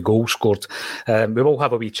terms of goals scored. We will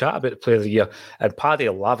have a wee chat about the Player of the Year. And Paddy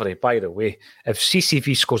Lavery, by the way, if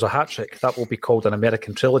CCV scores a hat-trick, that will be called an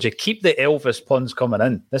American trilogy. Keep the Elvis puns coming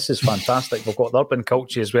in. This is fantastic. We've got the urban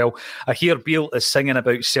culture as well. I hear Beale is singing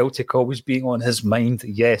about Celtic always being on his mind.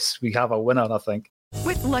 Yes, we have a winner, I think.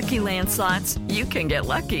 With Lucky Land Slots, you can get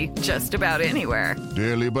lucky just about anywhere.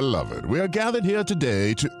 Dearly beloved, we are gathered here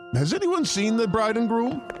today to... Has anyone seen the bride and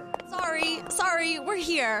groom? Sorry, we're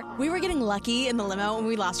here. We were getting lucky in the limo and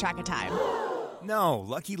we lost track of time. No,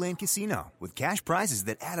 Lucky Land Casino, with cash prizes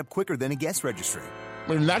that add up quicker than a guest registry.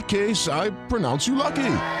 In that case, I pronounce you lucky.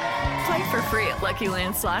 Play for free at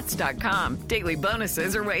LuckyLandSlots.com. Daily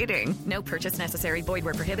bonuses are waiting. No purchase necessary. Void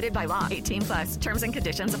where prohibited by law. 18+. Terms and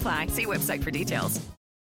conditions apply. See website for details.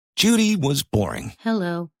 Judy was boring.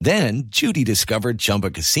 Hello. Then Judy discovered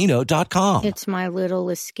ChumbaCasino.com. It's my little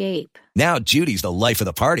escape. Now Judy's the life of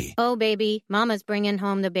the party. Oh, baby, mama's bringing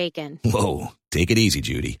home the bacon. Whoa, take it easy,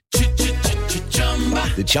 Judy.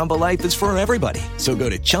 The Chumba life is for everybody. So go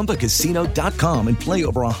to ChumbaCasino.com and play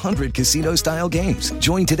over 100 casino-style games.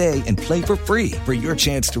 Join today and play for free for your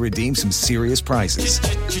chance to redeem some serious prizes.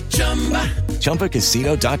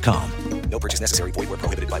 ChumbaCasino.com. No purchase necessary. Void where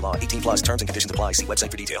prohibited by law. 18+. Terms and conditions apply. See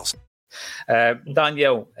website for details.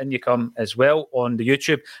 Danielle, in you come as well on the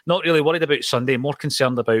YouTube. Not really worried about Sunday, more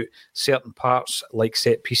concerned about certain parts like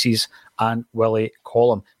set pieces and Willie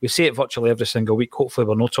Collum. We say it virtually every single week. Hopefully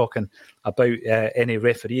we're not talking about any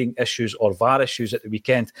refereeing issues or VAR issues at the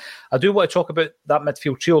weekend. I do want to talk about that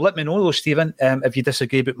midfield trio. Let me know though, Stephen, if you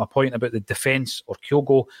disagree about my point about the defence or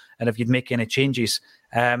Kyogo and if you'd make any changes.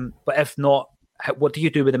 But if not, what do you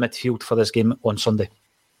do with the midfield for this game on Sunday?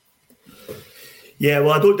 Yeah,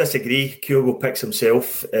 well, I don't disagree. Kyogo picks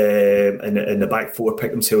himself, and the back four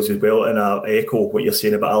pick themselves as well. And I echo what you're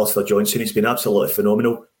saying about Alistair Johnson. He's been absolutely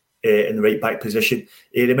phenomenal in the right back position.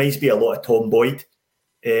 He reminds me a lot of Tom Boyd,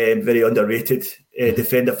 very underrated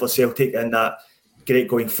defender for Celtic, and that great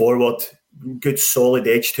going forward, good solid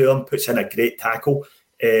edge to him, puts in a great tackle,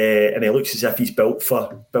 and he looks as if he's built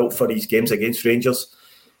for these games against Rangers.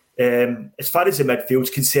 As far as the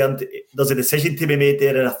midfield's concerned, there's a decision to be made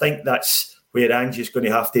there, and I think that's where Ange is going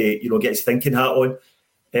to have to, get his thinking hat on.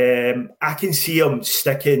 I can see him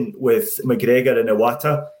sticking with McGregor and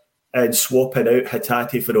Iwata and swapping out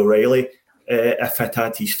Hatate for O'Reilly, if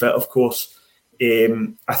Hatate's fit, of course.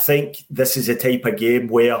 I think this is a type of game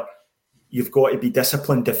where you've got to be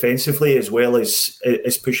disciplined defensively as well as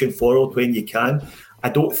pushing forward when you can. I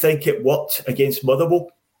don't think it worked against Motherwell.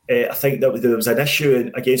 I think that there was an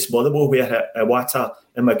issue against Motherwell where Iwata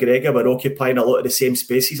and McGregor were occupying a lot of the same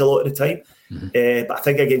spaces a lot of the time. But I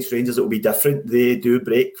think against Rangers it will be different. They do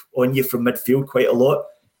break on you from midfield quite a lot,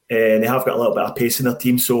 and they have got a little bit of pace in their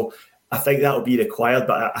team. So I think that will be required.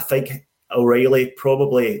 But I think O'Reilly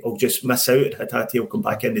probably will just miss out. Hatate will come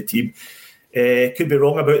back in the team. Could be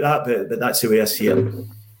wrong about that, but that's the way I see it.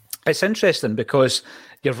 It's interesting because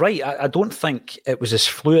you're right. I don't think it was as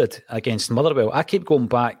fluid against Motherwell. I keep going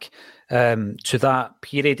back to that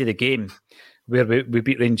period of the game where we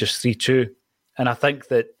beat Rangers 3-2. And I think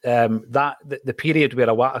that the period where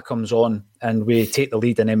Iwata comes on and we take the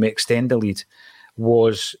lead and then we extend the lead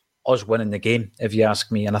was us winning the game, if you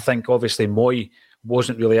ask me. And I think obviously Moy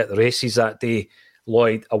wasn't really at the races that day.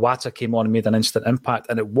 Lloyd, Iwata came on and made an instant impact,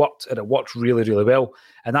 and it worked really, really well.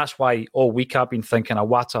 And that's why all week I've been thinking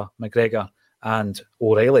Iwata, McGregor and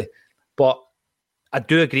O'Reilly. But I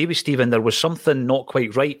do agree with Stephen, there was something not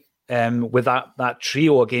quite right with that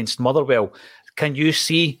trio against Motherwell. Can you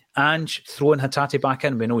see Ange throwing Hatate back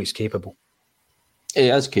in? We know he's capable. He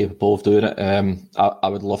is capable of doing it. I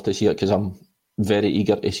would love to see it because I'm very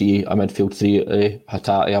eager to see a midfield three,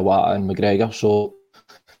 Hatate, Iwata and McGregor. So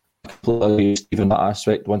I completely agree with Stephen in that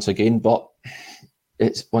aspect once again. But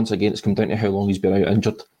it's come down to how long he's been out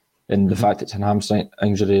injured and the fact it's an hamstring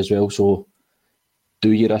injury as well. So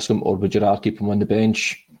do you risk him or would you rather keep him on the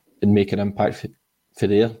bench and make an impact for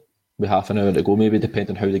there with half an hour to go, maybe,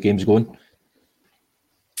 depending on how the game's going?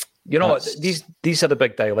 You know, these are the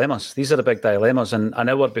big dilemmas. These are the big dilemmas. And an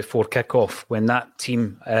hour before kickoff, when that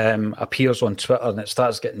team appears on Twitter and it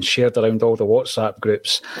starts getting shared around all the WhatsApp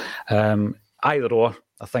groups, either or,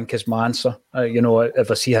 I think, is my answer.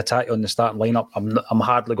 If I see Hatate on the starting lineup, I'm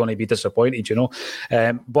hardly going to be disappointed,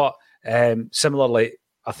 But similarly,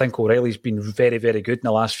 I think O'Reilly's been very, very good in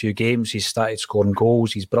the last few games. He's started scoring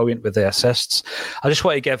goals. He's brilliant with the assists. I just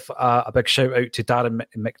want to give a big shout out to Darren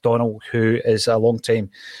McDonnell, who is a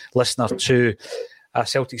long-time listener to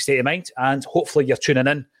Celtic State of Mind. And hopefully you're tuning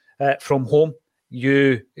in from home.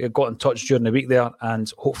 You got in touch during the week there,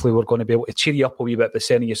 and hopefully we're going to be able to cheer you up a wee bit by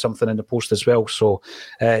sending you something in the post as well. So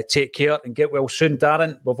take care and get well soon,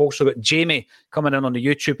 Darren. We've also got Jamie coming in on the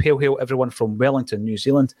YouTube. Hail, everyone from Wellington, New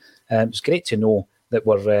Zealand. It's great to know that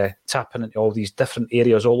we're tapping into all these different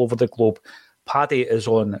areas all over the globe. Paddy is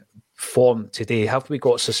on form today. Have we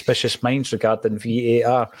got suspicious minds regarding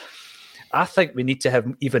VAR? I think we need to have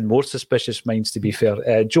even more suspicious minds, to be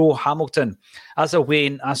fair. Joe Hamilton, as a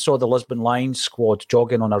Wayne, I saw the Lisbon Lions squad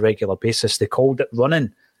jogging on a regular basis. They called it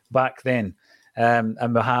running back then. And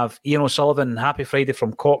we have Ian O'Sullivan, happy Friday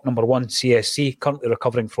from Cork, number 1 CSC, currently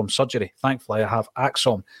recovering from surgery. Thankfully, I have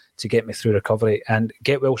Acsom to get me through recovery, and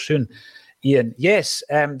get well soon. Ian, yes,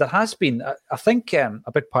 there has been, I think, a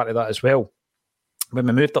big part of that as well. When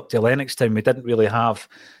we moved up to Lennoxtown, we didn't really have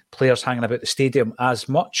players hanging about the stadium as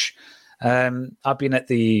much. I've been at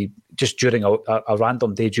just during a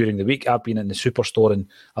random day during the week, I've been in the Superstore and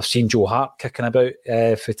I've seen Joe Hart kicking about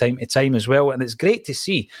from time to time as well. And it's great to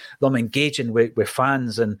see them engaging with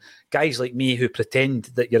fans and guys like me who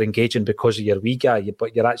pretend that you're engaging because of your wee guy,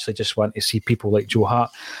 but you're actually just want to see people like Joe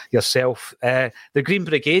Hart yourself. The Green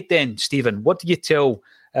Brigade then, Stephen, what do you tell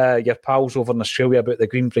your pals over in Australia about the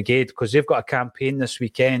Green Brigade? Because they've got a campaign this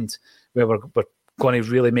weekend where we're going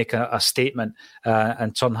to really make a statement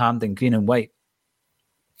and turn Hampden green and white.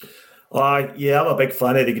 Yeah, I'm a big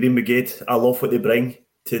fan of the Green Brigade. I love what they bring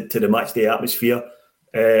to the matchday atmosphere.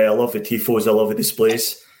 I love the tifos, I love the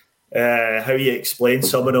displays. How you explain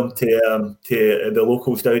some of them to the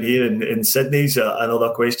locals down here in Sydney is another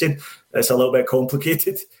question. It's a little bit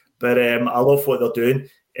complicated, but I love what they're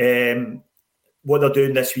doing. What they're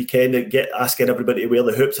doing this weekend, asking everybody to wear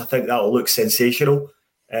the hoops, I think that'll look sensational.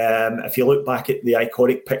 If you look back at the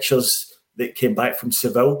iconic pictures that came back from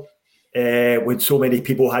Seville, when so many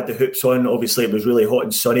people had the hoops on, obviously it was really hot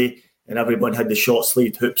and sunny and everyone had the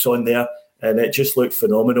short-sleeved hoops on there, and it just looked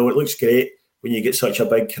phenomenal. It looks great when you get such a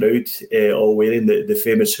big crowd all wearing the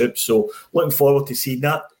famous hoops. So looking forward to seeing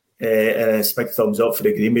that, and it's a big thumbs up for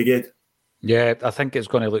the Green Brigade. Yeah, I think it's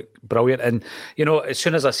going to look brilliant. And, as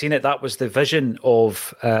soon as I seen it, that was the vision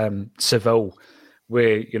of Seville,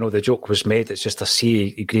 where, the joke was made, it's just a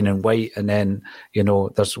sea of green and white, and then,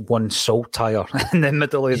 there's one salt tire in the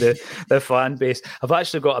middle of the fan base. I've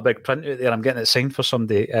actually got a big print out there. I'm getting it signed for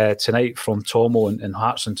somebody tonight from Tomo and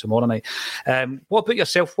Hartson tomorrow night. What about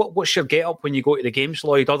yourself? What's your get-up when you go to the games,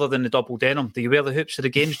 Lloyd, other than the double denim? Do you wear the hoops to the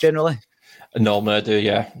games generally? Normally I do,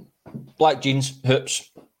 yeah. Black jeans, hoops,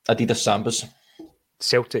 Adidas Sambas.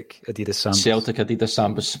 Celtic Adidas Sambas. Celtic Adidas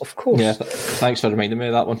Sambas. Of course. Yeah, thanks for reminding me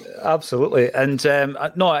of that one. Absolutely. And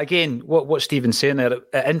no, again, what Stephen's saying there,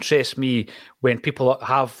 it interests me when people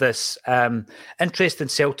have this interest in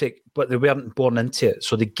Celtic, but they weren't born into it.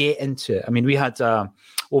 So they get into it. I mean, we had,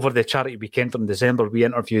 over the charity weekend in December, we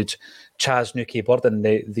interviewed Chaz Newquay-Burden,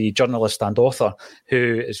 the journalist and author,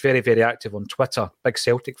 who is very, very active on Twitter, big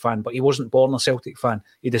Celtic fan, but he wasn't born a Celtic fan.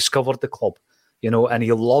 He discovered the club. And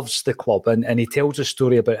he loves the club, and he tells a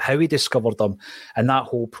story about how he discovered them and that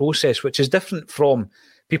whole process, which is different from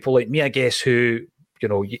people like me, I guess, who,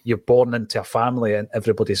 you're born into a family and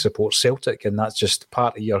everybody supports Celtic, and that's just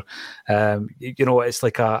part of your, it's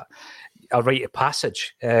like a rite of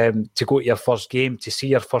passage to go to your first game, to see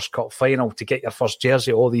your first cup final, to get your first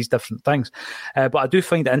jersey, all these different things. But I do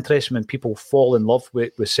find it interesting when people fall in love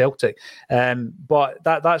with Celtic. But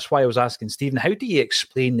that's why I was asking Stephen, how do you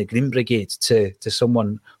explain the Green Brigade to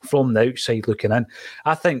someone from the outside looking in?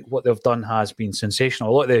 I think what they've done has been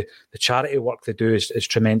sensational. A lot of the charity work they do is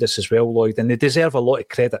tremendous as well, Lloyd, and they deserve a lot of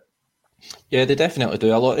credit. Yeah, they definitely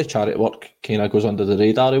do. A lot of charity work kind of goes under the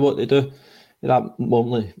radar of what they do.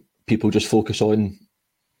 Normally people just focus on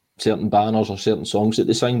certain banners or certain songs that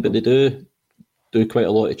they sing, but they do quite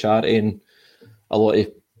a lot of charity, and a lot of,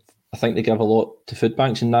 I think they give a lot to food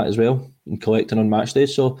banks and that as well, and collecting on match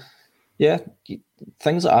days. So yeah,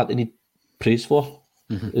 things like that they need praise for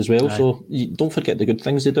as well. Aye. So you don't forget the good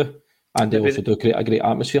things they do, and they also do create a great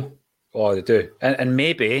atmosphere. Oh, they do. And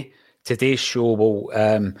maybe today's show will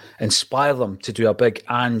inspire them to do a big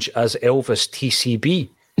Ange as Elvis TCB.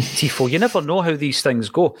 Tifo. You never know how these things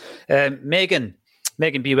go. Megan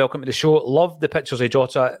B, welcome to the show. Love the pictures of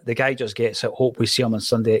Jota. The guy just gets it. Hope we see him on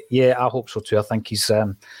Sunday. Yeah, I hope so too. I think he's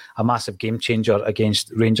a massive game changer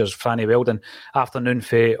against Rangers. Franny Weldon. Afternoon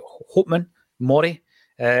for Hopeman. Maury.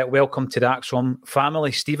 Welcome to the Acsom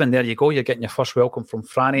family. Stephen, there you go. You're getting your first welcome from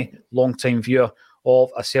Franny, long-time viewer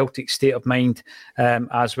of a Celtic state of mind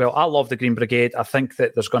as well. I love the Green Brigade. I think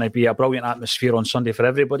that there's going to be a brilliant atmosphere on Sunday for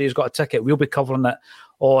everybody who's got a ticket. We'll be covering it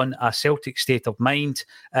on a Celtic state of mind.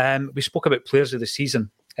 We spoke about players of the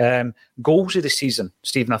season. Goals of the season,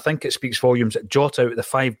 Stephen, I think it speaks volumes that Jota, out of the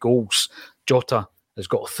 5 goals, Jota has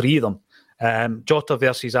got 3 of them. Jota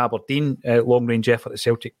versus Aberdeen, long-range effort at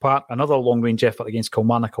Celtic Park. Another long-range effort against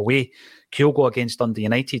Kilmarnock away. Kyogo against Dundee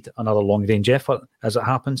United, another long-range effort, as it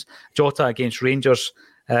happens. Jota against Rangers,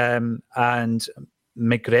 and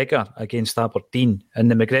McGregor against Aberdeen.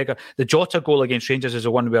 And the Jota goal against Rangers is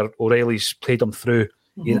the one where O'Reilly's played him through,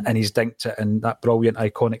 and he's dinked it in that brilliant,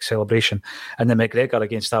 iconic celebration. And the McGregor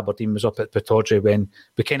against Aberdeen was up at Pittodrie when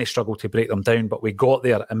we kind of struggled to break them down, but we got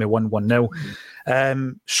there and we won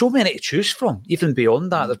 1-0. So many to choose from. Even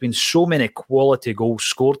beyond that, there have been so many quality goals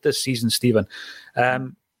scored this season, Stephen.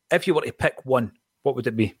 If you were to pick one, what would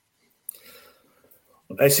it be?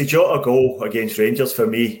 It's a Jota goal against Rangers for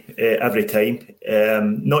me every time.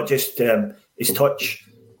 Not just his touch,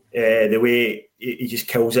 the way he just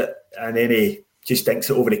kills it, and then he just dinks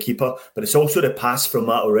it over the keeper. But it's also the pass from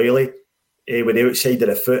Matt O'Reilly with the outside of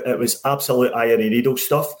the foot. It was absolute iron and needle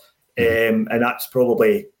stuff. And that's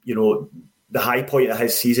probably, the high point of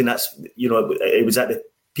his season. That's, it was at the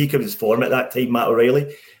peak of his form at that time, Matt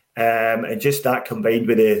O'Reilly. And just that combined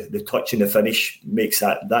with the touch and the finish makes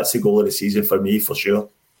that's the goal of the season for me, for sure.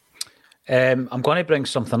 I'm going to bring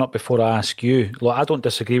something up before I ask you. Look, I don't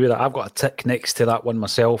disagree with that. I've got a tick next to that one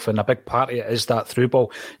myself, and a big part of it is that through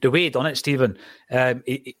ball. The way he done it, Stephen,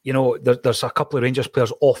 there's a couple of Rangers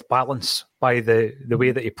players off balance by the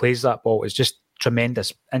way that he plays that ball. It's just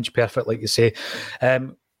tremendous, inch perfect, like you say.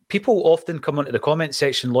 People often come into the comment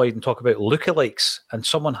section, Lloyd, and talk about lookalikes, and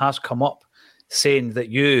someone has come up saying that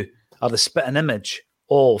you are the spitting image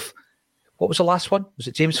of, what was the last one? Was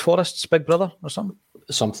it James Forrest's big brother or something?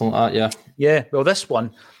 Something like that, yeah. Yeah, well, this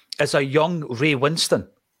one is a young Ray Winston.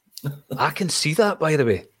 I can see that, by the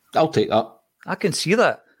way. I'll take that. I can see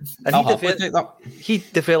that. And take that. He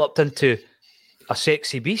developed into a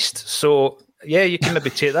sexy beast. So, yeah, you can maybe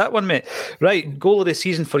take that one, mate. Right, goal of the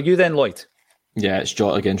season for you then, Lloyd? Yeah, it's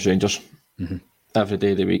Jota against Rangers. Every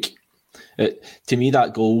day of the week. To me,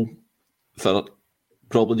 that goal, for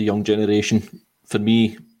probably the young generation, for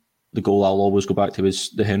me, the goal I'll always go back to is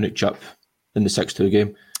the Henrik chip in the 6-2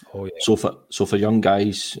 game. Oh, yeah. So for young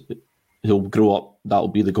guys who'll grow up, that'll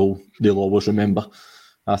be the goal they'll always remember,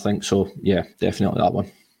 I think. So, yeah, definitely that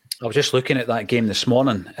one. I was just looking at that game this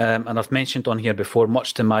morning, and I've mentioned on here before,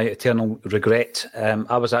 much to my eternal regret,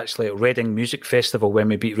 I was actually at Reading Music Festival when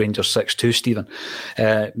we beat Rangers 6-2, Stephen.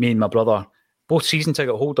 Me and my brother, both season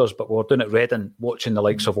ticket holders, but we were down at Reading watching the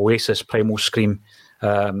likes of Oasis, Primal Scream,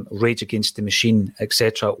 Rage Against the Machine,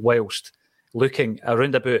 etc., whilst looking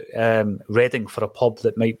around about Reading for a pub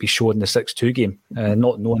that might be showing the 6-2 game,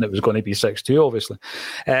 not knowing it was going to be 6-2, obviously.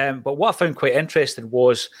 But what I found quite interesting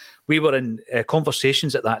was we were in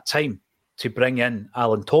conversations at that time to bring in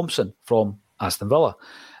Alan Thompson from Aston Villa.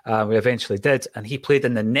 We eventually did, and he played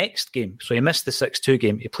in the next game. So he missed the 6-2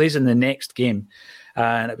 game. He plays in the next game,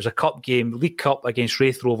 and it was a cup game, League Cup against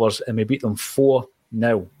Wraith Rovers, and we beat them 4-0,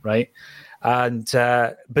 right? And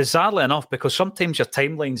bizarrely enough, because sometimes your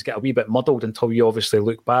timelines get a wee bit muddled until you obviously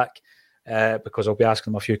look back, because I'll be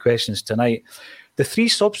asking them a few questions tonight. The 3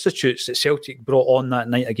 substitutes that Celtic brought on that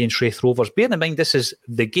night against Wraith Rovers, bearing in mind this is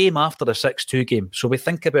the game after the 6-2 game. So we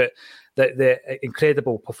think about the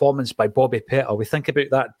incredible performance by Bobby Petr. We think about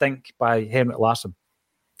that dink by Henrik Larsson.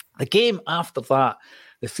 The game after that,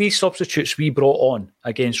 the 3 substitutes we brought on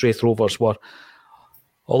against Wraith Rovers were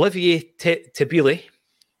Olivier Tebile,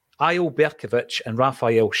 Ayo Berkovic and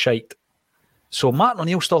Raphael Scheidt. So Martin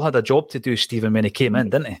O'Neill still had a job to do, Stephen, when he came in,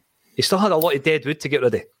 didn't he? He still had a lot of dead wood to get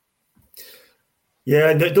rid of. Yeah,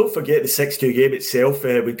 and don't forget the 6-2 game itself.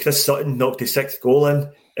 When Chris Sutton knocked the 6th goal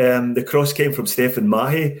in, the cross came from Stefan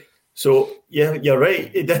Mahe. So, yeah, you're right.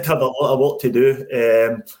 He did have a lot of work to do.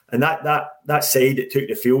 And that side that took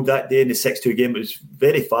the field that day in the 6-2 game was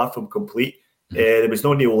very far from complete. There was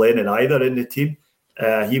no Neil Lennon either in the team.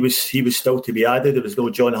 He was still to be added. There was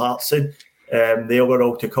no John Hartson. They were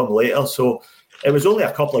all to come later. So it was only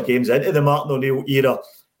a couple of games into the Martin O'Neill era.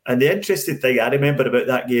 And the interesting thing I remember about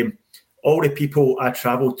that game, all the people I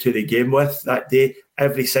travelled to the game with that day,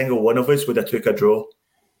 every single one of us would have took a draw.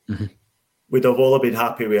 Mm-hmm. We'd have all been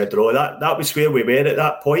happy with a draw. That was where we were at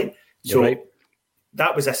that point. So right.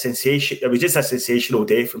 That was a sensation. It was just a sensational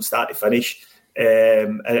day from start to finish,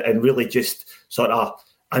 and really just sort of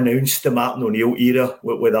announced the Martin O'Neill era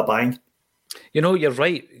with a bang. You know, you're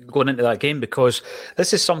right going into that game, because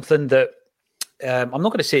this is something that I'm not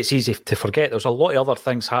going to say it's easy to forget. There's a lot of other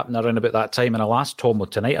things happening around about that time, and I'll ask Tomo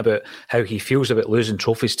tonight about how he feels about losing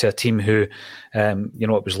trophies to a team who,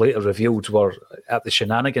 it was later revealed were at the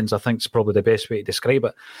shenanigans, I think is probably the best way to describe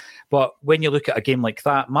it. But when you look at a game like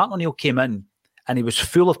that, Martin O'Neill came in and he was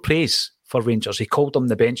full of praise for Rangers. He called them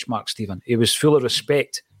the benchmark, Stephen. He was full of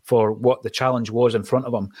respect for what the challenge was in front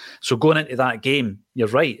of him. So going into that game, you're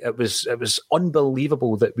right, it was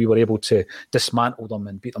unbelievable that we were able to dismantle them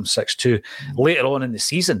and beat them 6-2. Later on in the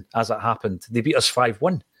season, as it happened, they beat us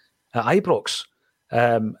 5-1 at Ibrox.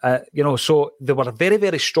 So they were a very,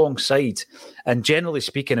 very strong side. And generally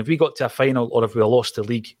speaking, if we got to a final or if we lost the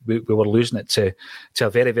league, we were losing it to a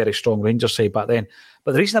very, very strong Rangers side back then.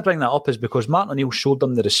 But the reason I bring that up is because Martin O'Neill showed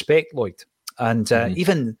them the respect, Lloyd. And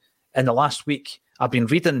even in the last week, I've been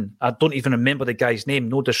reading, I don't even remember the guy's name,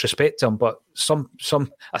 no disrespect to him, but some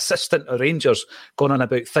assistant of Rangers gone on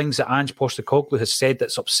about things that Ange Postecoglou has said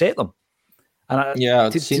that's upset them. And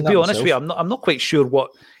to be honest with you, I'm not quite sure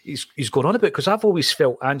what he's going on about, because I've always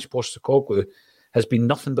felt Ange Postecoglou has been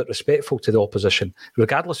nothing but respectful to the opposition,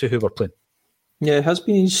 regardless of who we're playing. Yeah, it has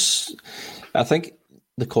been. I think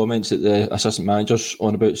the comments that the assistant manager's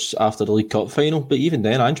on about after the League Cup final, but even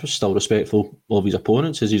then, Ange was still respectful of his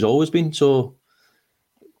opponents, as he's always been. So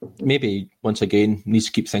maybe once again needs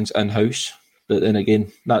to keep things in-house, but then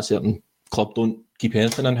again, that certain club don't keep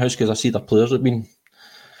anything in-house, because I see the players have been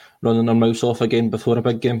running their mouths off again before a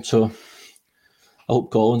big game. So I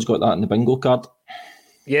hope Colin's got that in the bingo card.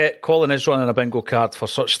 Yeah, Colin is running a bingo card for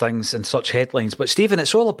such things and such headlines. But Stephen,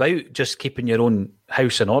 it's all about just keeping your own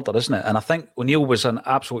house in order, isn't it? And I think O'Neill was an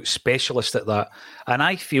absolute specialist at that. And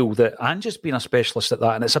I feel that Ange has been a specialist at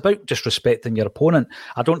that. And it's about just respecting your opponent.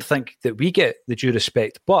 I don't think that we get the due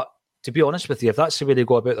respect. But to be honest with you, if that's the way they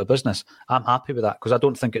go about their business, I'm happy with that, because I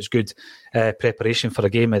don't think it's good preparation for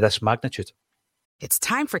a game of this magnitude. It's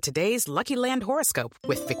time for today's Lucky Land horoscope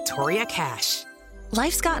with Victoria Cash.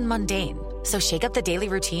 Life's gotten mundane, so shake up the daily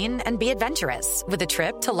routine and be adventurous with a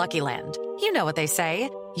trip to Lucky Land. You know what they say,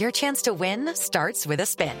 your chance to win starts with a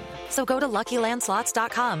spin. So go to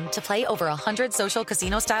LuckyLandSlots.com to play over 100 social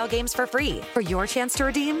casino-style games for free for your chance to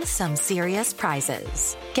redeem some serious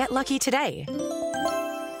prizes. Get lucky today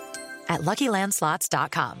at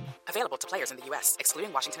LuckyLandSlots.com. Available to players in the U.S.,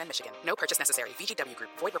 excluding Washington and Michigan. No purchase necessary. VGW Group.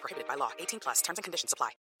 Void where prohibited by law. 18+. Terms and conditions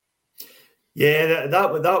apply. Yeah,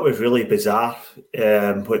 that was really bizarre,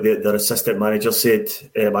 what their assistant manager said.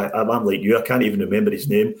 I'm like you, I can't even remember his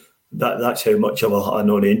name. That's how much of a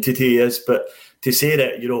non-entity he is. But to say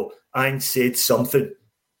that, Ange said something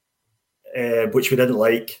which we didn't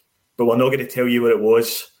like, but we're not going to tell you what it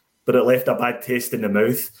was, but it left a bad taste in the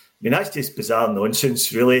mouth. I mean, that's just bizarre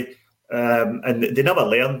nonsense, really. And they never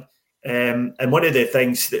learn. And one of the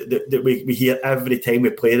things that we hear every time we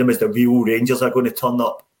play them is the real Rangers are going to turn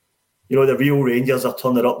up. the real Rangers are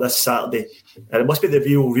turning up this Saturday. And it must be the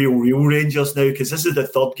real Rangers now, because this is the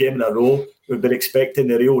third game in a row we've been expecting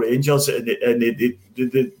the real Rangers, and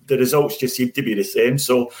the results just seem to be the same.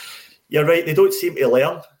 So you're right, they don't seem to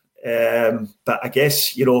learn. But I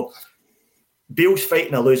guess, Bale's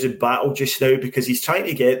fighting a losing battle just now, because he's trying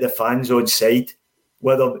to get the fans on side,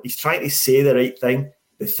 whether he's trying to say the right thing,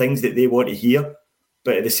 the things that they want to hear,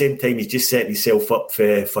 but at the same time, he's just setting himself up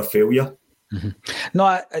for failure. Mm-hmm.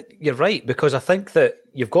 No, you're right, because I think that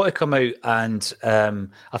you've got to come out and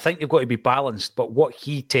I think you've got to be balanced. But what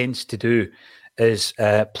he tends to do is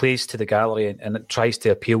plays to the gallery and it tries to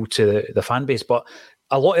appeal to the fan base. But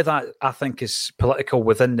a lot of that, I think, is political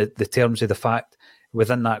within the terms of the fact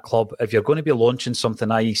within that club. If you're going to be launching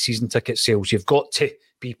something, i.e. season ticket sales, you've got to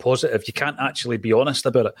be positive. You can't actually be honest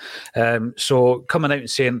about it. So coming out and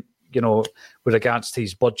saying, with regards to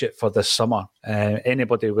his budget for this summer,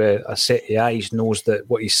 anybody with a set of eyes knows that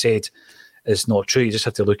what he said is not true. You just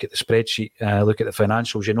have to look at the spreadsheet, look at the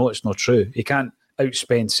financials. It's not true. He can't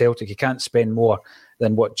outspend Celtic. He can't spend more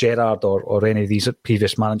than what Gerrard or any of these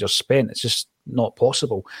previous managers spent. It's just not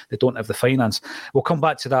possible. They don't have the finance. We'll come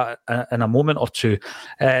back to that in a moment or two.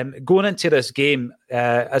 Going into this game,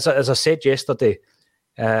 as I said yesterday,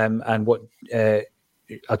 and what...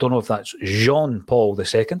 I don't know if that's Jean-Paul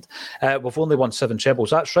II. We've only won 7 trebles.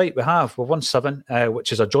 That's right, we have. We've won 7,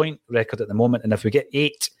 which is a joint record at the moment. And if we get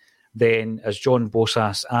 8, then, as John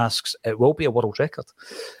Bosas asks, it will be a world record.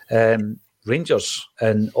 Rangers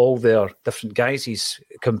and all their different guises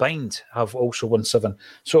combined have also won 7.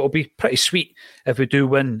 So it'll be pretty sweet if we do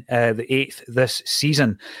win the 8th this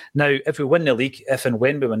season. Now, if we win the league, if and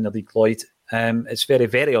when we win the league, Lloyd, it's very,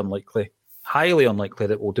 very unlikely, highly unlikely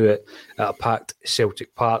that we'll do it at a packed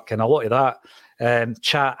Celtic Park. And a lot of that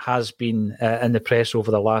chat has been in the press over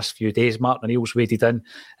the last few days. Martin O'Neill's waded in,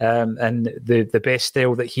 and the best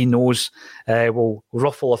style that he knows will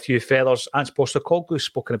ruffle a few feathers. Ange Postecoglou's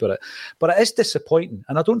spoken about it. But it is disappointing,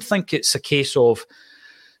 and I don't think it's a case of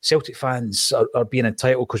Celtic fans are being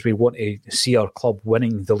entitled because we want to see our club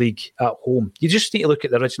winning the league at home. You just need to look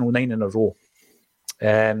at the original 9 in a row.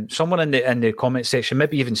 Someone in the comment section,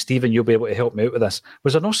 maybe even Stephen, you'll be able to help me out with this.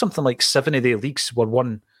 Was there not something like 7 of the leagues were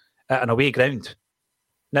won at an away ground?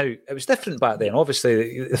 Now, it was different back then.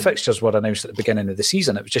 Obviously, the fixtures were announced at the beginning of the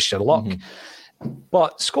season. It was just your luck. Mm-hmm.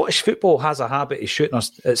 But Scottish football has a habit of shooting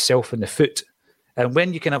itself in the foot. And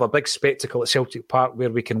when you can have a big spectacle at Celtic Park where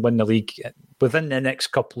we can win the league within the next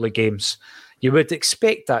couple of games, you would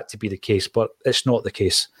expect that to be the case, but it's not the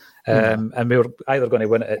case. And we're either going to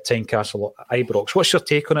win it at Tynecastle or Ibrox. What's your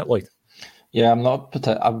take on it, Lloyd? Yeah,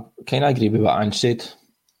 I kind of agree with what Ange said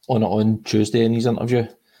on Tuesday in his interview,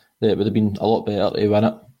 that it would have been a lot better to win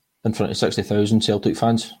it in front of 60,000 Celtic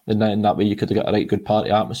fans, and in that way you could have got a right good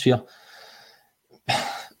party atmosphere.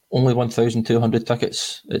 Only 1,200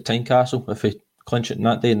 tickets at Tynecastle if we clinch it in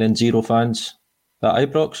that day, and then 0 fans at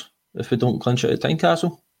Ibrox if we don't clinch it at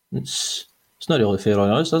Tynecastle. It's not really fair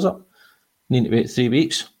on us, is it? Need to wait 3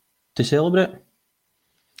 weeks to celebrate.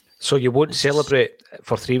 So you won't celebrate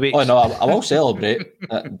for 3 weeks? Oh no, I will celebrate.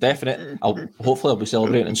 Definitely. Hopefully I'll be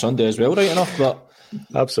celebrating on Sunday as well, right enough. But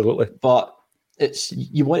absolutely. But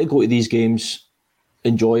you want to go to these games,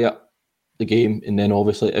 enjoy it, the game, and then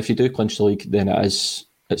obviously if you do clinch the league, then it's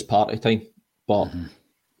party time. But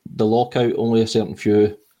the lockout, only a certain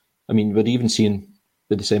few. I mean, we're even seeing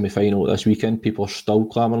with the semi-final this weekend, people are still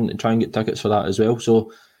clamouring to try and get tickets for that as well.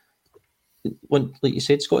 So when, like you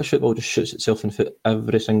said, Scottish football just shoots itself in the foot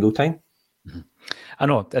every single time. I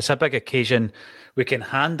know, it's a big occasion. We can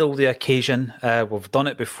handle the occasion. We've done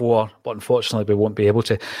it before, but unfortunately we won't be able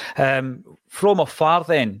to. From afar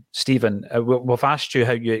then, Stephen, we've asked you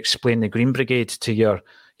how you explain the Green Brigade to your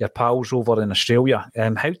pals over in Australia.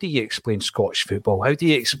 How do you explain Scottish football? How do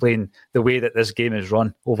you explain the way that this game is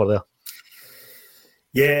run over there?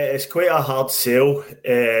 Yeah, it's quite a hard sell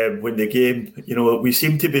when the game, we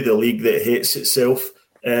seem to be the league that hates itself.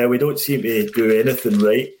 We don't seem to do anything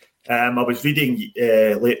right. I was reading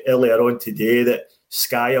earlier on today that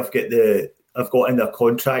Sky have got in their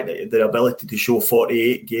contract their ability to show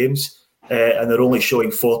 48 games, and they're only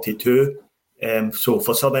showing 42. So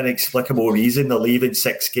for some inexplicable reason, they're leaving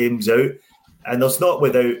 6 games out, and there's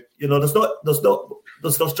drama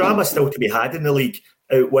still to be had in the league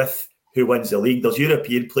out with who wins the league. There's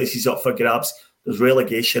European places up for grabs. There's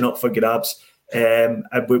relegation up for grabs. And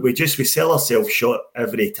we sell ourselves short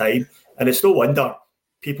every time. And it's no wonder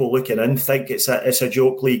people looking in think it's a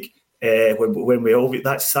joke league when we all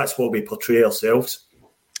that's what we portray ourselves.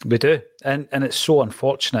 We do, and it's so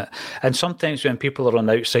unfortunate. And sometimes when people are on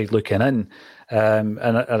the outside looking in, and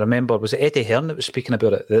I remember, was it Eddie Hearn that was speaking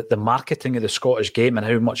about it, the marketing of the Scottish game and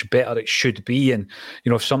how much better it should be. And,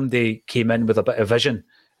 if somebody came in with a bit of vision,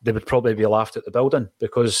 they would probably be laughed at the building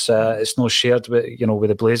because it's not shared with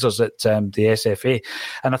the Blazers at the SFA.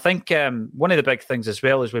 And I think one of the big things as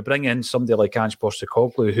well is we bring in somebody like Ange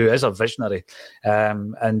Postecoglou, who is a visionary,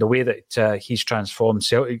 and the way that he's transformed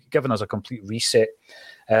Celtic, given us a complete reset.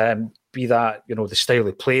 Be that, the style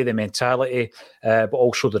of play, the mentality, but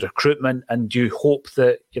also the recruitment. And you hope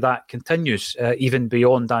that continues even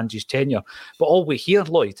beyond Ange's tenure. But all we hear,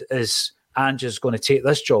 Lloyd, is Ange is going to take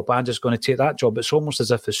this job, Ange is going to take that job. It's almost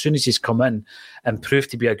as if as soon as he's come in and proved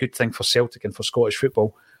to be a good thing for Celtic and for Scottish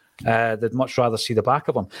football, they'd much rather see the back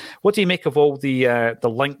of him. What do you make of all the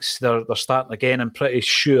links? They're starting again. I'm pretty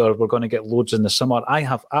sure we're going to get loads in the summer. I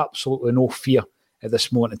have absolutely no fear at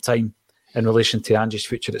this moment in time in relation to Ange's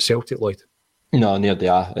future at Celtic, Lloyd. No, near they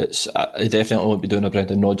are. I definitely won't be doing a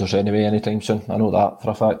Brendan Rodgers anyway anytime soon. I know that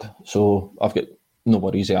for a fact. So I've got no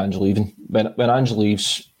worries of Ange leaving. When Ange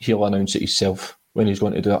leaves, he'll announce it himself when he's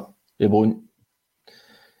going to do it. He won't.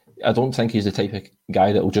 I don't think he's the type of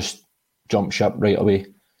guy that will just jump ship right away.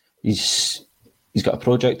 He's got a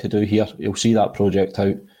project to do here. He'll see that project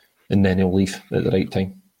out and then he'll leave at the right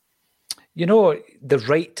time. The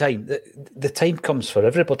right time. The time comes for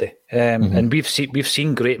everybody, and we've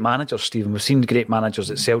seen great managers, Stephen. We've seen great managers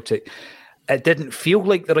at Celtic. It didn't feel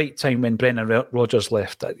like the right time when Brendan Rodgers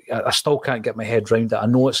left. I still can't get my head round it. I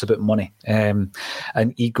know it's about money and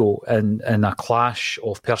ego and a clash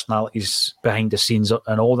of personalities behind the scenes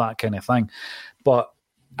and all that kind of thing. But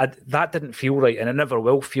that didn't feel right, and it never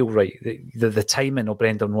will feel right, the timing of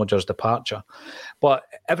Brendan Rodgers' departure. But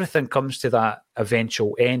everything comes to that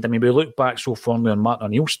eventual end. I mean, we look back so fondly on Martin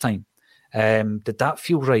O'Neill's time. Did that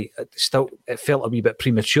feel right? It felt a wee bit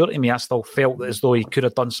premature to me. I still felt as though he could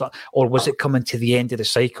have done something. Or was it coming to the end of the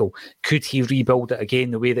cycle? Could he rebuild it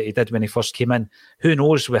again the way that he did when he first came in? Who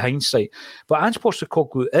knows with hindsight? But Ange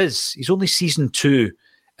Postecoglou he's only season 2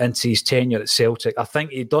 into his tenure at Celtic. I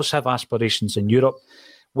think he does have aspirations in Europe.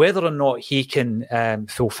 Whether or not he can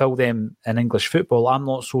fulfil them in English football, I'm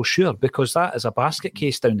not so sure, because that is a basket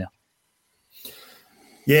case down there.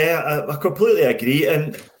 Yeah, I completely agree.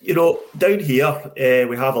 And, down here,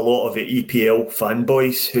 we have a lot of EPL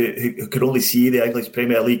fanboys who can only see the English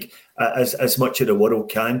Premier League as much of the world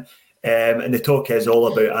can. And the talk is all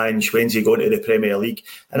about Ange, when's he going to the Premier League?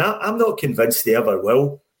 And I'm not convinced he ever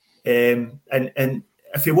will. And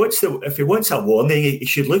if he wants a warning, he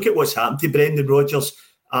should look at what's happened to Brendan Rodgers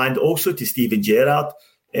and also to Steven Gerrard.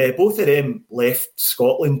 Both of them left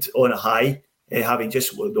Scotland on a high, having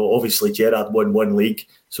just, obviously Gerrard won one league,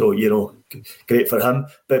 so, great for him.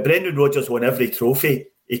 But Brendan Rodgers won every trophy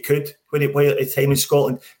he could when he played at his time in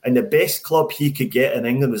Scotland, and the best club he could get in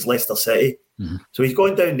England was Leicester City. Mm-hmm. So he's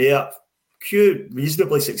gone down there, few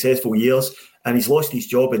reasonably successful years, and he's lost his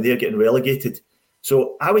job and they're getting relegated.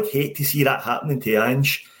 So I would hate to see that happening to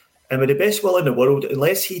Ange. And with the best will in the world,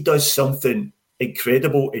 unless he does something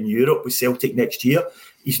incredible in Europe with Celtic next year,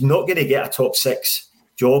 he's not going to get a top 6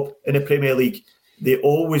 job in the Premier League. They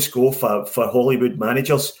always go for Hollywood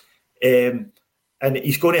managers. And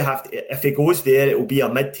he's going to have to, if he goes there, it will be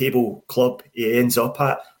a mid-table club he ends up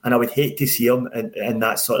at. And I would hate to see him in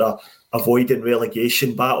that sort of avoiding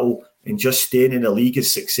relegation battle and just staying in the league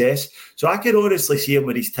as success. So I can honestly see him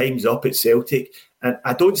when his time's up at Celtic. And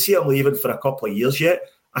I don't see him leaving for a couple of years yet.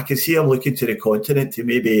 I can see him looking to the continent, to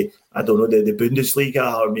maybe, I don't know, the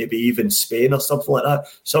Bundesliga or maybe even Spain or something like that.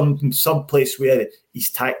 Some place where his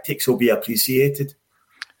tactics will be appreciated.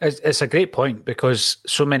 It's a great point, because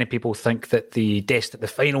so many people think that the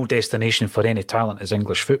final destination for any talent is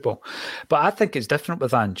English football. But I think it's different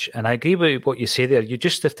with Ange, and I agree with what you say there. You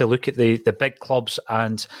just have to look at the big clubs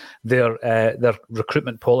and their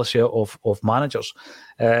recruitment policy of managers.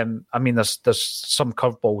 I mean, there's some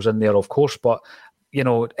curveballs in there, of course, but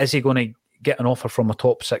is he going to get an offer from a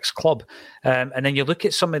top 6 club? And then you look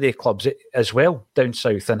at some of the clubs as well down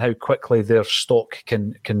south and how quickly their stock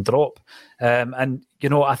can drop. And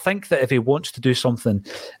I think that if he wants to do something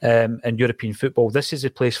in European football, this is a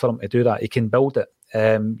place for him to do that. He can build it.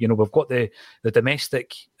 We've got the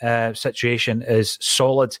domestic situation is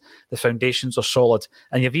solid. The foundations are solid.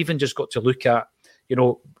 And you've even just got to look at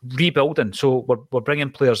rebuilding. So we're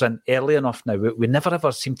bringing players in early enough now. We never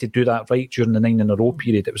ever seemed to do that right during the 9-in-a-row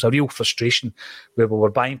period. It was a real frustration where we were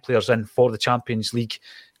buying players in for the Champions League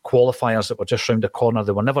qualifiers that were just round the corner.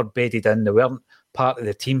 They were never bedded in. They weren't part of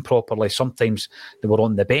the team properly. Sometimes they were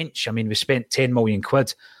on the bench. I mean, we spent 10 million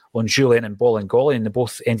quid on Julian and Bolingoli, and they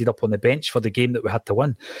both ended up on the bench for the game that we had to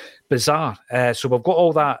win. Bizarre. So we've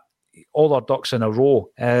got all our ducks in a row,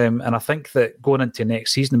 and I think that going into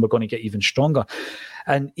next season we're going to get even stronger.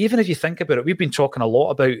 And even if you think about it, we've been talking a lot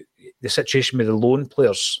about the situation with the loan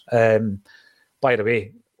players. By the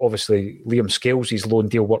way, obviously Liam Scales' loan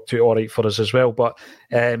deal worked out all right for us as well. But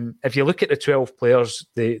if you look at the 12 players,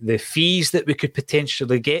 the fees that we could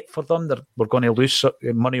potentially get for them, we're going to lose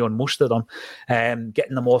money on most of them.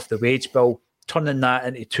 Getting them off the wage bill, turning that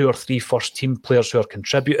into 2 or 3 first team players who are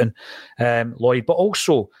contributing, Lloyd. But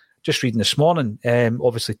also, just reading this morning,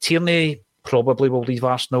 obviously Tierney probably will leave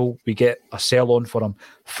Arsenal. We get a sell on for him.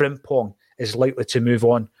 Frimpong is likely to move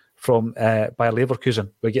on from Bayer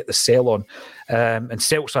Leverkusen. We get the sell on. And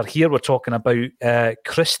Celts are here. We're talking about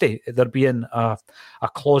Christie. There being a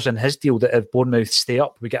clause in his deal that if Bournemouth stay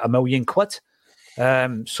up, we get £1 million.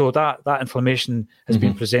 So that information has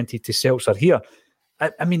been presented to Celts are here.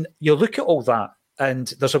 I mean, you look at all that,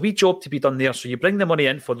 and there's a wee job to be done there. So you bring the money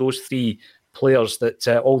in for those 3 players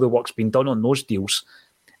that all the work's been done on those deals.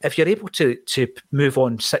 If you're able to move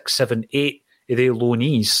on 6, 7, 8 of the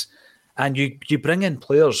loanees, and you bring in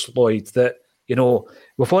players, Lloyd, that, you know,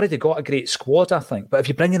 we've already got a great squad, I think, but if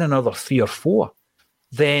you bring in another 3 or 4,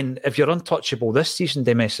 then if you're untouchable this season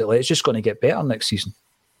domestically, it's just going to get better next season.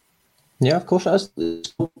 Yeah, of course it is.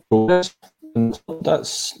 It's progress. And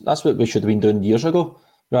that's what we should have been doing years ago,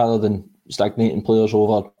 rather than stagnating players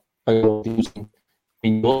over bigger deals. I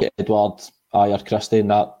mean, you look at Edward, Ayer, Christie in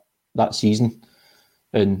that season,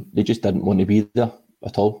 and they just didn't want to be there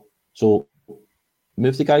at all. So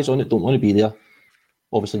move the guys on that don't want to be there.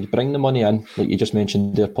 Obviously, you bring the money in, like you just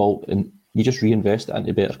mentioned there, Paul, and you just reinvest it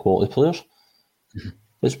into better quality players.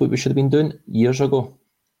 That's what we should have been doing years ago.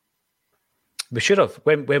 We should have,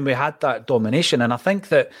 when we had that domination. And I think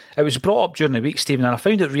that it was brought up during the week, Stephen, and I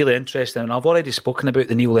found it really interesting. And I've already spoken about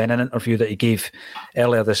the Neil Lennon interview that he gave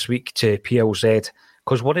earlier this week to PLZ,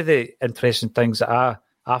 because one of the interesting things that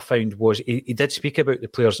I found was he did speak about the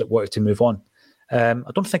players that wanted to move on. I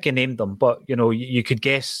don't think he named them, but you know, you could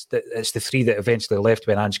guess that it's the 3 that eventually left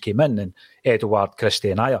when Ange came in, and Edouard,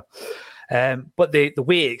 Christie and Ayer. But the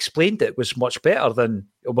way he explained it was much better than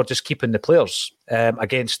we're just keeping the players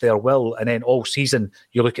against their will, and then all season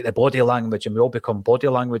you look at the body language and we all become body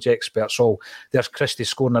language experts. So there's Christie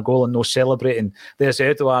scoring a goal and no celebrating. There's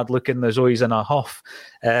Edouard looking as though he's in a huff.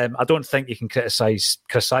 I don't think you can criticise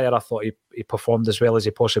Chris Ayer. I thought he performed as well as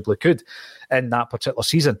he possibly could in that particular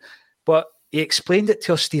season. But he explained it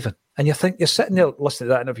to us, Stephen, and you're sitting there listening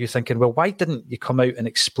to that interview thinking, well, why didn't you come out and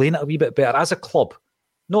explain it a wee bit better as a club?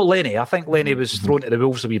 Not Lenny. I think Lenny was thrown to the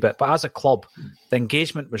wolves a wee bit, but as a club, the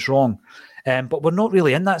engagement was wrong. But we're not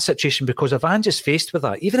really in that situation, because if Ange is faced with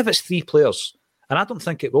that, even if it's 3 players, and I don't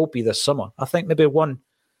think it will be this summer, I think maybe one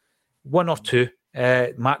or 2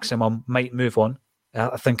 maximum might move on.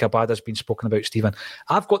 I think Abada's been spoken about, Stephen.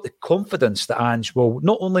 I've got the confidence that Ange will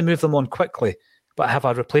not only move them on quickly, but have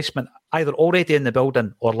a replacement either already in the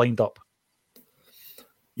building or lined up.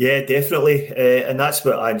 Yeah, definitely. And that's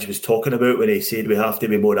what Ange was talking about when he said we have to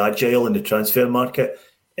be more agile in the transfer market.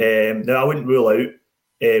 Now, I wouldn't rule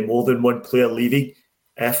out more than one player leaving.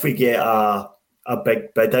 If we get a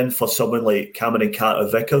big bid in for someone like Cameron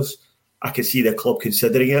Carter-Vickers, I can see the club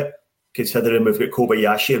considering it, considering we've got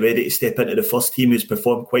Kobayashi ready to step into the first team, who's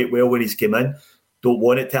performed quite well when he's come in. Don't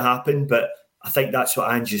want it to happen, but I think that's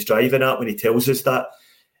what Ange is driving at when he tells us that.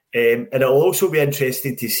 And it'll also be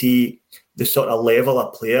interesting to see the sort of level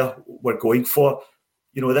of player we're going for.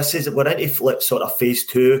 You know, we're into sort of phase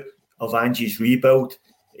 2 of Ange's rebuild.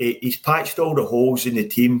 He's patched all the holes in the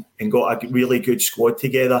team and got a really good squad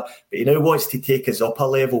together, but he now wants to take us up a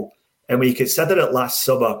level. And when you consider it last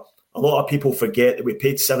summer, a lot of people forget that we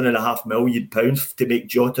paid £7.5 million to make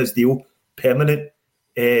Jota's deal permanent.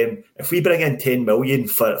 If we bring in 10 million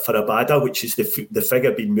for Abada, which is the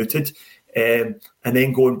figure being mooted, and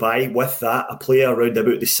then going by with that a player around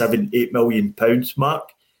about the £7-8 million mark,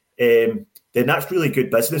 then that's really good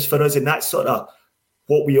business for us, and that's sort of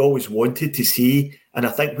what we always wanted to see. And I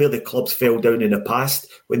think where the clubs fell down in the past,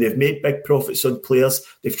 when they've made big profits on players,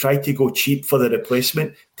 they've tried to go cheap for the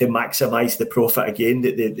replacement to maximise the profit again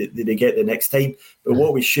that they get the next time. But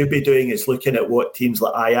what we should be doing is looking at what teams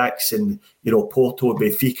like Ajax and Porto and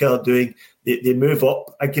Benfica are doing. They move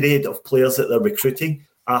up a grade of players that they're recruiting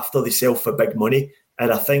after they sell for big money.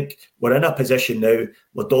 And I think we're in a position now,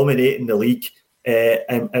 we're dominating the league.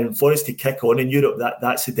 And for us to kick on in Europe,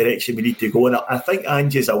 that's the direction we need to go. And I think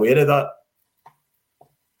Ange is aware of that.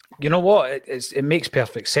 You know what? It makes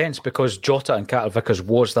perfect sense, because Jota and Carter-Vickers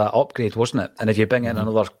was that upgrade, wasn't it? And if you bring in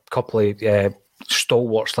another couple of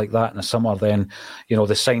stalwarts like that in the summer, then,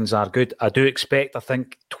 the signs are good. I do expect, I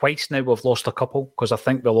think, twice now we've lost a couple, because I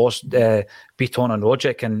think we lost Beaton and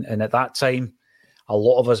Rogic, and at that time, a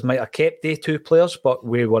lot of us might have kept day 2 players, but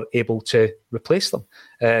we were able to replace them.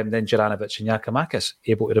 Then Juranovic and Giakoumakis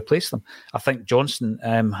able to replace them. I think Johnson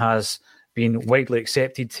has been widely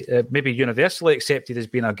accepted, maybe universally accepted, as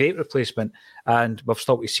being a great replacement, and we've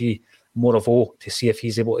still to see more of O to see if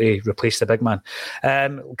he's able to replace the big man.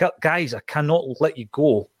 Guys, I cannot let you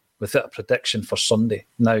go without a prediction for Sunday.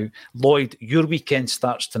 Now, Lloyd, your weekend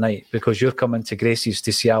starts tonight because you're coming to Gracie's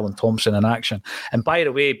to see Alan Thompson in action. And by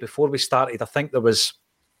the way, before we started, I think there was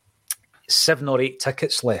 7 or 8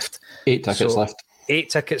 tickets left. 8 tickets left. 8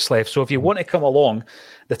 tickets left. So if you want to come along,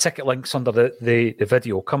 the ticket link's under the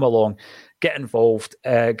video. Come along, get involved,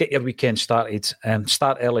 get your weekend started,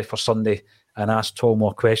 start early for Sunday, and ask Tom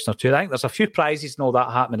more question or two. I think there's a few prizes and all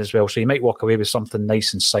that happening as well, so you might walk away with something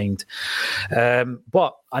nice and signed.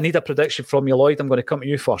 But I need a prediction from you, Lloyd. I'm going to come to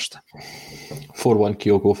you first. 4-1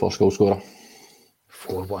 Kyogo, first goal scorer.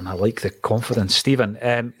 4-1, I like the confidence.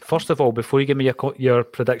 Stephen, first of all, before you give me your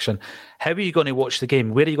prediction, how are you going to watch the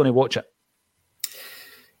game? Where are you going to watch it?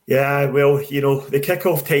 Yeah, well, the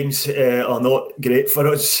kick-off times are not great for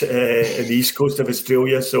us in the east coast of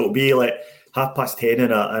Australia, so it'll be like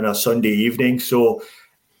 10:30 on a Sunday evening. So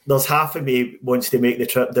there's half of me wants to make the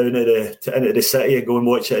trip down into the city and go and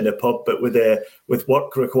watch it in the pub, but with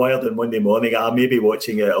work required on Monday morning, I may be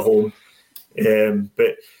watching it at home.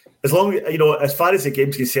 But as long as far as the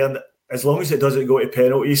game's concerned, as long as it doesn't go to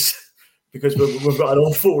penalties, because we've got an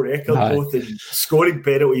awful record both in scoring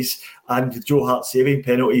penalties and with Joe Hart saving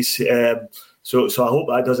penalties. So I hope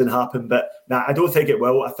that doesn't happen. But I don't think it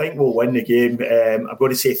will. I think we'll win the game. I'm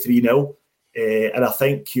going to say 3-0. And I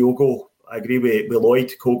think Kyogo, I agree with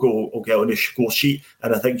Lloyd, Kyogo will get on the score sheet,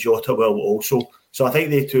 and I think Jota will also. So I think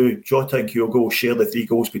they two, Jota and Kyogo, will share the 3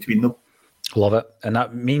 goals between them. Love it. And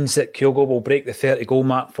that means that Kyogo will break the 30-goal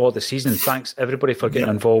mark for the season. Thanks, everybody, for getting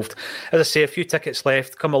involved. As I say, a few tickets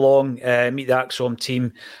left. Come along, meet the Acsom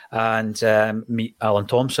team, and meet Alan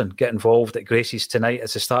Thompson. Get involved at Gracie's tonight.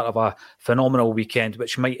 It's the start of a phenomenal weekend,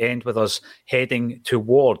 which might end with us heading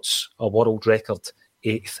towards a world record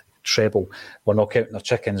 8th treble. We're not counting our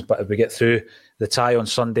chickens, but if we get through the tie on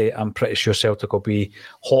Sunday, I'm pretty sure Celtic will be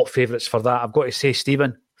hot favourites for that. I've got to say,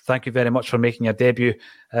 Stephen, thank you very much for making your debut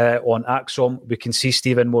on Acsom. We can see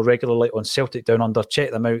Stephen more regularly on Celtic Down Under.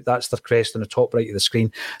 Check them out. That's their crest on the top right of the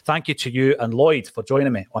screen. Thank you to you and Lloyd for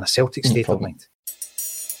joining me on A Celtic State of Mind.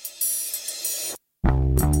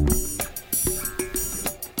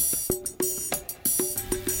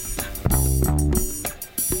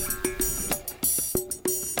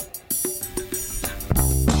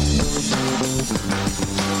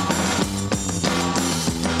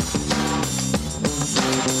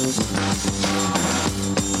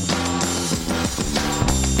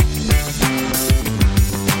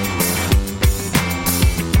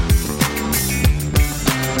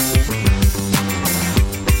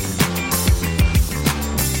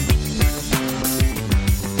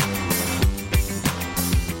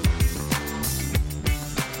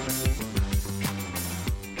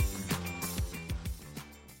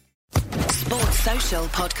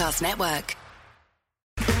 Podcast Network.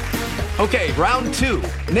 Okay, round 2.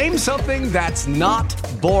 Name something that's not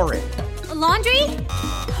boring. A laundry?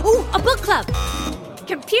 Ooh, a book club.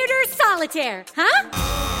 Computer solitaire, huh?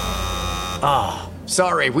 Ah, oh,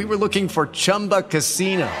 sorry, we were looking for Chumba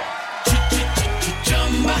Casino.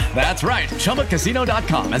 That's right,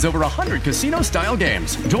 ChumbaCasino.com has over 100 casino-style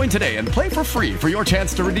games. Join today and play for free for your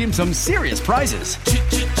chance to redeem some serious prizes.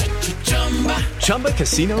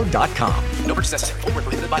 ChumbaCasino.com. No purchase necessary. Void where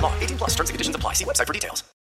prohibited by law. 18+ terms and conditions apply. See website for details.